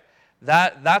 right?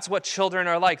 That's what children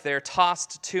are like. They're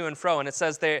tossed to and fro. And it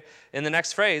says they, in the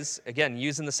next phrase, again,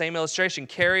 using the same illustration,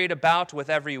 carried about with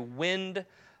every wind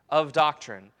of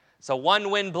doctrine. So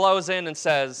one wind blows in and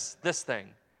says this thing.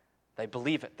 They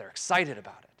believe it. They're excited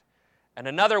about it. And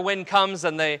another wind comes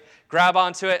and they grab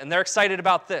onto it and they're excited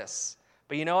about this.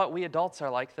 But you know what? We adults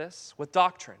are like this with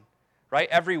doctrine, right?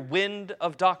 Every wind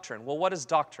of doctrine. Well, what is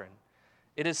doctrine?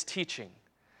 It is teaching.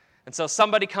 And so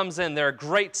somebody comes in, they're a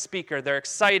great speaker, they're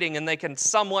exciting, and they can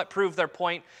somewhat prove their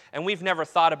point, and we've never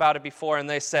thought about it before, and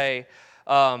they say,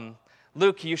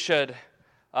 Luke, you should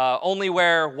only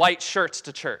wear white shirts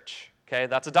to church. Okay,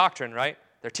 that's a doctrine, right?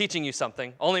 They're teaching you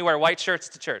something. Only wear white shirts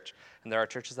to church. And there are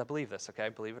churches that believe this, okay?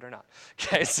 Believe it or not.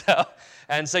 Okay,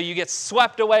 so you get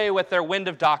swept away with their wind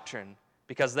of doctrine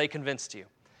because they convinced you.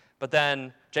 But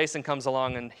then Jason comes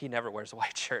along and he never wears a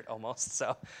white shirt almost.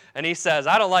 And he says,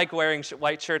 I don't like wearing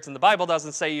white shirts, and the Bible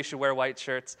doesn't say you should wear white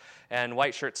shirts, and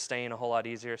white shirts stain a whole lot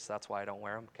easier, so that's why I don't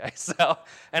wear them. Okay,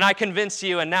 and I convinced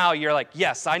you, and now you're like,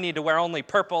 yes, I need to wear only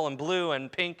purple and blue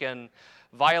and pink and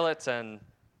violet and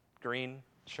green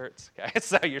shirts. Okay,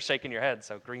 so you're shaking your head,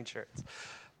 so green shirts.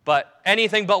 But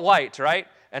anything but white, right?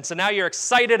 And so now you're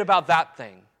excited about that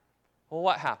thing. Well,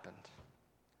 what happened?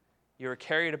 You were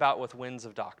carried about with winds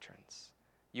of doctrines.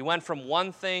 You went from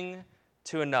one thing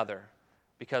to another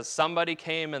because somebody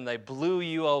came and they blew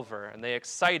you over and they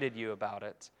excited you about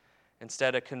it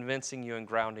instead of convincing you and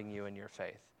grounding you in your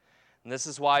faith. And this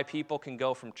is why people can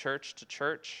go from church to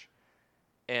church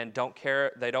and don't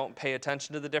care, they don't pay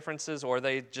attention to the differences, or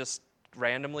they just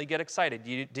randomly get excited.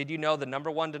 Did you know the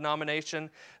number one denomination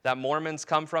that Mormons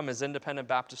come from is independent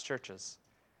Baptist churches?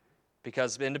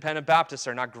 Because independent Baptists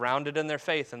are not grounded in their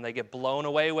faith, and they get blown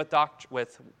away with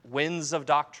winds of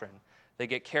doctrine. They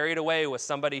get carried away with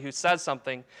somebody who says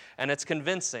something, and it's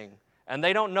convincing. And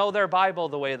they don't know their Bible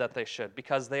the way that they should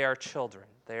because they are children.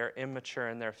 They are immature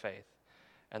in their faith,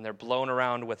 and they're blown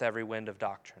around with every wind of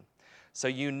doctrine. So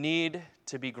you need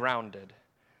to be grounded.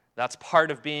 That's part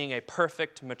of being a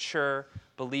perfect, mature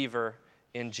believer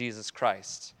in Jesus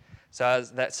Christ.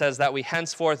 That says that we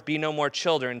henceforth be no more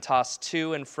children, tossed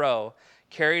to and fro,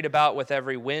 carried about with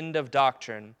every wind of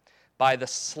doctrine, by the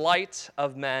sleight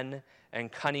of men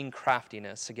and cunning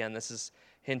craftiness. Again, this is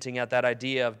hinting at that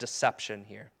idea of deception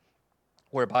here,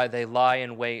 whereby they lie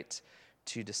in wait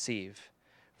to deceive.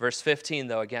 Verse 15,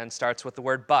 though, again, starts with the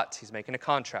word but. He's making a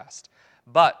contrast.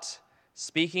 But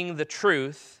speaking the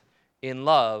truth in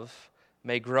love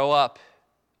may grow up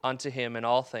unto him in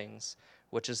all things,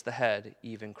 which is the head,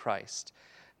 even Christ.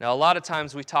 Now, a lot of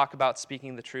times we talk about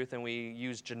speaking the truth and we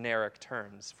use generic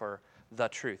terms for the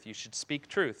truth. You should speak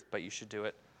truth, but you should do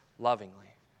it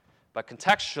lovingly. But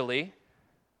contextually,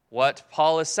 what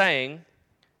Paul is saying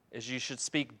is you should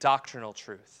speak doctrinal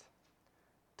truth.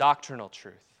 Doctrinal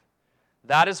truth.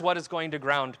 That is what is going to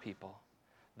ground people.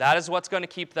 That is what's going to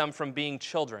keep them from being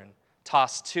children,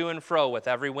 tossed to and fro with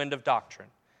every wind of doctrine,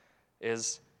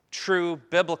 is true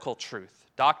biblical truth,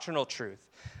 doctrinal truth.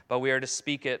 But we are to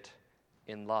speak it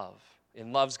in love.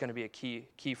 In love is going to be a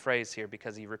key phrase here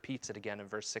because he repeats it again in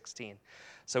verse 16.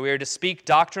 So we are to speak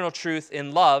doctrinal truth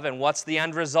in love, and what's the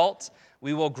end result?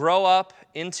 We will grow up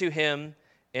into him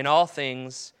in all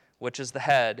things, which is the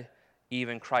head,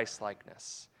 even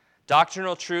Christ-likeness.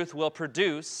 Doctrinal truth will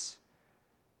produce,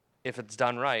 if it's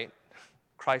done right,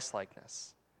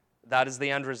 Christ-likeness. That is the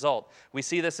end result. We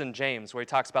see this in James, where he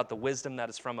talks about the wisdom that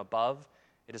is from above.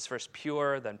 It is first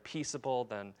pure, then peaceable,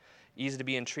 then easy to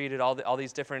be entreated, all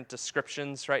these different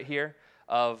descriptions right here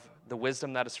of the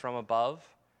wisdom that is from above.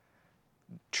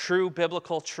 True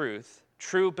biblical truth,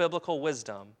 true biblical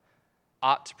wisdom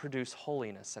ought to produce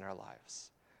holiness in our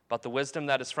lives. But the wisdom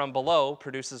that is from below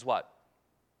produces what?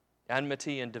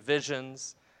 Enmity and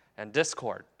divisions and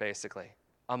discord, basically,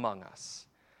 among us.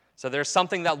 So there's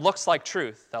something that looks like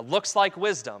truth, that looks like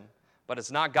wisdom, but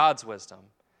it's not God's wisdom.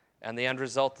 And the end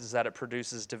result is that it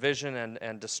produces division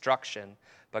and destruction.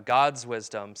 But God's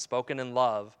wisdom, spoken in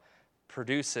love,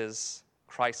 produces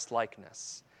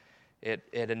Christ-likeness. It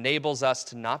enables us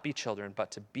to not be children,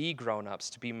 but to be grown-ups,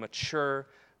 to be mature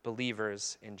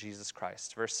believers in Jesus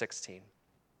Christ. Verse 16.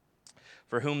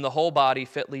 For whom the whole body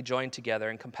fitly joined together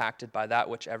and compacted by that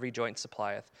which every joint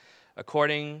supplieth,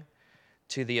 according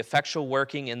to the effectual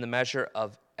working in the measure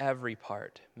of every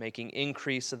part, making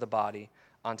increase of the body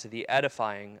unto the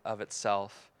edifying of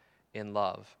itself in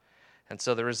love. And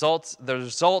so the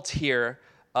result here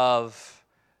of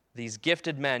these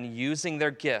gifted men using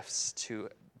their gifts to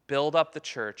build up the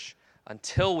church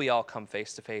until we all come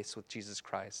face to face with Jesus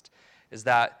Christ is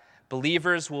that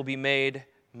believers will be made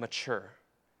mature.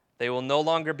 They will no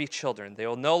longer be children. They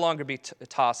will no longer be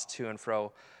tossed to and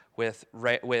fro with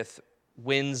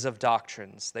winds of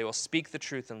doctrines. They will speak the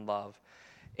truth in love.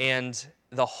 And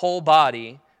the whole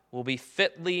body will be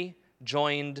fitly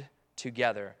joined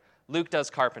together. Luke does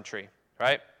carpentry,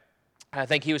 right? I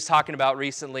think he was talking about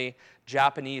recently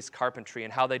Japanese carpentry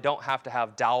and how they don't have to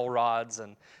have dowel rods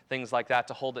and things like that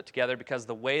to hold it together because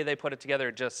the way they put it together,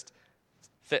 it just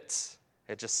fits.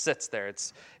 It just sits there.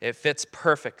 It fits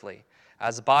perfectly.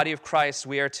 As a body of Christ,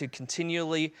 we are to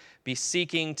continually be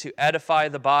seeking to edify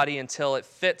the body until it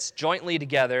fits jointly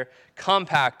together,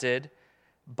 compacted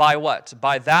by what?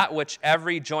 By that which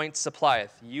every joint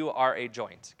supplieth. You are a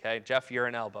joint, okay? Jeff, you're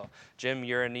an elbow. Jim,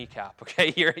 you're a kneecap,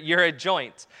 okay? You're a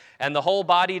joint, and the whole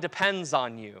body depends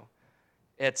on you.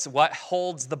 It's what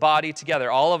holds the body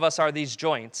together. All of us are these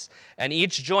joints, and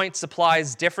each joint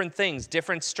supplies different things,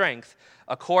 different strength,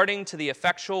 according to the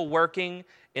effectual working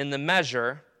in the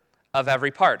measure of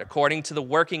every part, according to the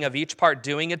working of each part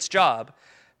doing its job,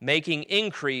 making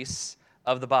increase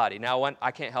of the body. Now,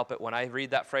 I can't help it. When I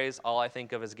read that phrase, all I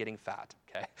think of is getting fat,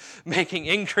 okay? Making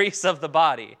increase of the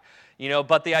body.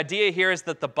 But the idea here is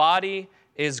that the body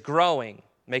is growing,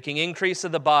 making increase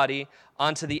of the body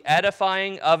onto the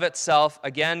edifying of itself.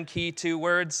 Again, key two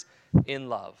words, in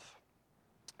love,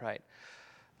 right?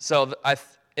 So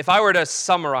if I were to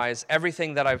summarize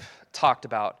everything that I've talked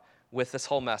about with this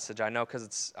whole message, I know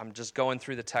because I'm just going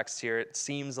through the text here, it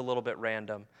seems a little bit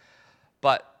random,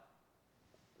 but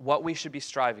what we should be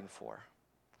striving for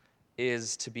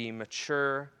is to be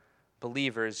mature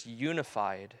believers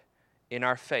unified in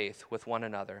our faith with one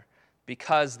another,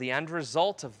 because the end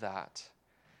result of that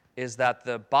is that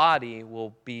the body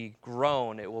will be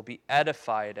grown, it will be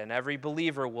edified, and every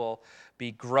believer will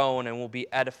be grown and will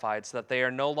be edified so that they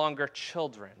are no longer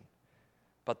children,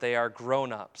 but they are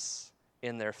grown-ups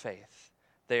in their faith.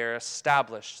 They are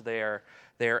established, they are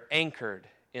anchored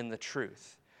in the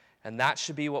truth. And that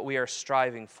should be what we are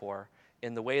striving for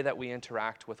in the way that we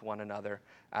interact with one another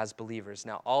as believers.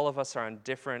 Now, all of us are on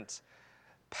different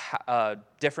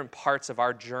parts of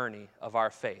our journey of our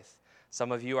faith.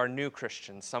 Some of you are new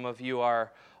Christians. Some of you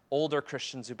are older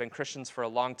Christians who've been Christians for a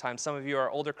long time. Some of you are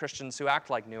older Christians who act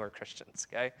like newer Christians,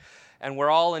 okay? And we're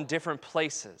all in different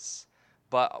places.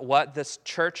 But what this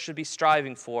church should be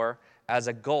striving for as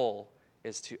a goal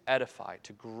is to edify,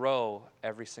 to grow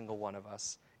every single one of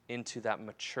us into that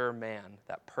mature man,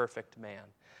 that perfect man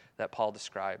that Paul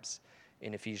describes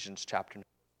in Ephesians chapter 9.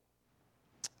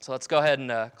 So let's go ahead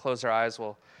and close our eyes.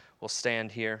 We'll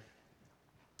stand here.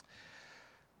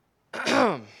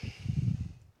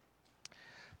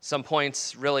 Some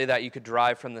points really that you could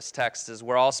derive from this text is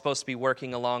we're all supposed to be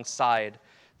working alongside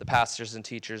the pastors and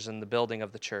teachers in the building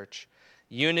of the church.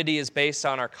 Unity is based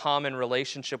on our common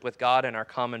relationship with God and our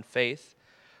common faith.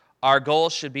 Our goal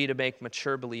should be to make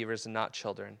mature believers and not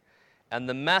children. And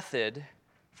the method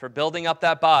for building up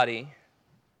that body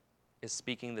is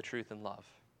speaking the truth in love.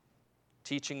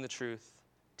 Teaching the truth,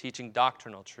 teaching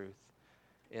doctrinal truth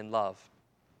in love.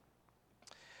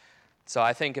 So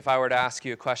I think if I were to ask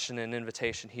you a question, an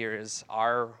invitation here is,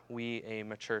 are we a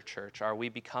mature church? Are we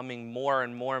becoming more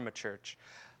and more mature,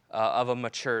 of a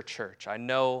mature church? I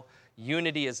know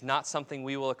unity is not something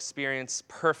we will experience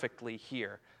perfectly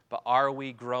here, but are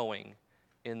we growing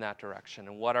in that direction?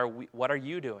 And what are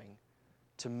you doing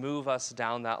to move us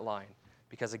down that line?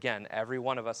 Because again, every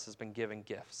one of us has been given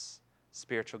gifts,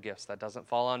 spiritual gifts. That doesn't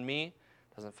fall on me,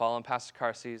 doesn't fall on Pastor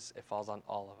Carsey's, it falls on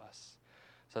all of us.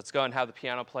 So let's go and have the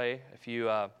piano play. If you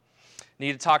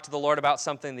need to talk to the Lord about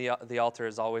something, the altar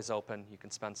is always open. You can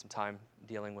spend some time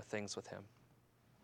dealing with things with him.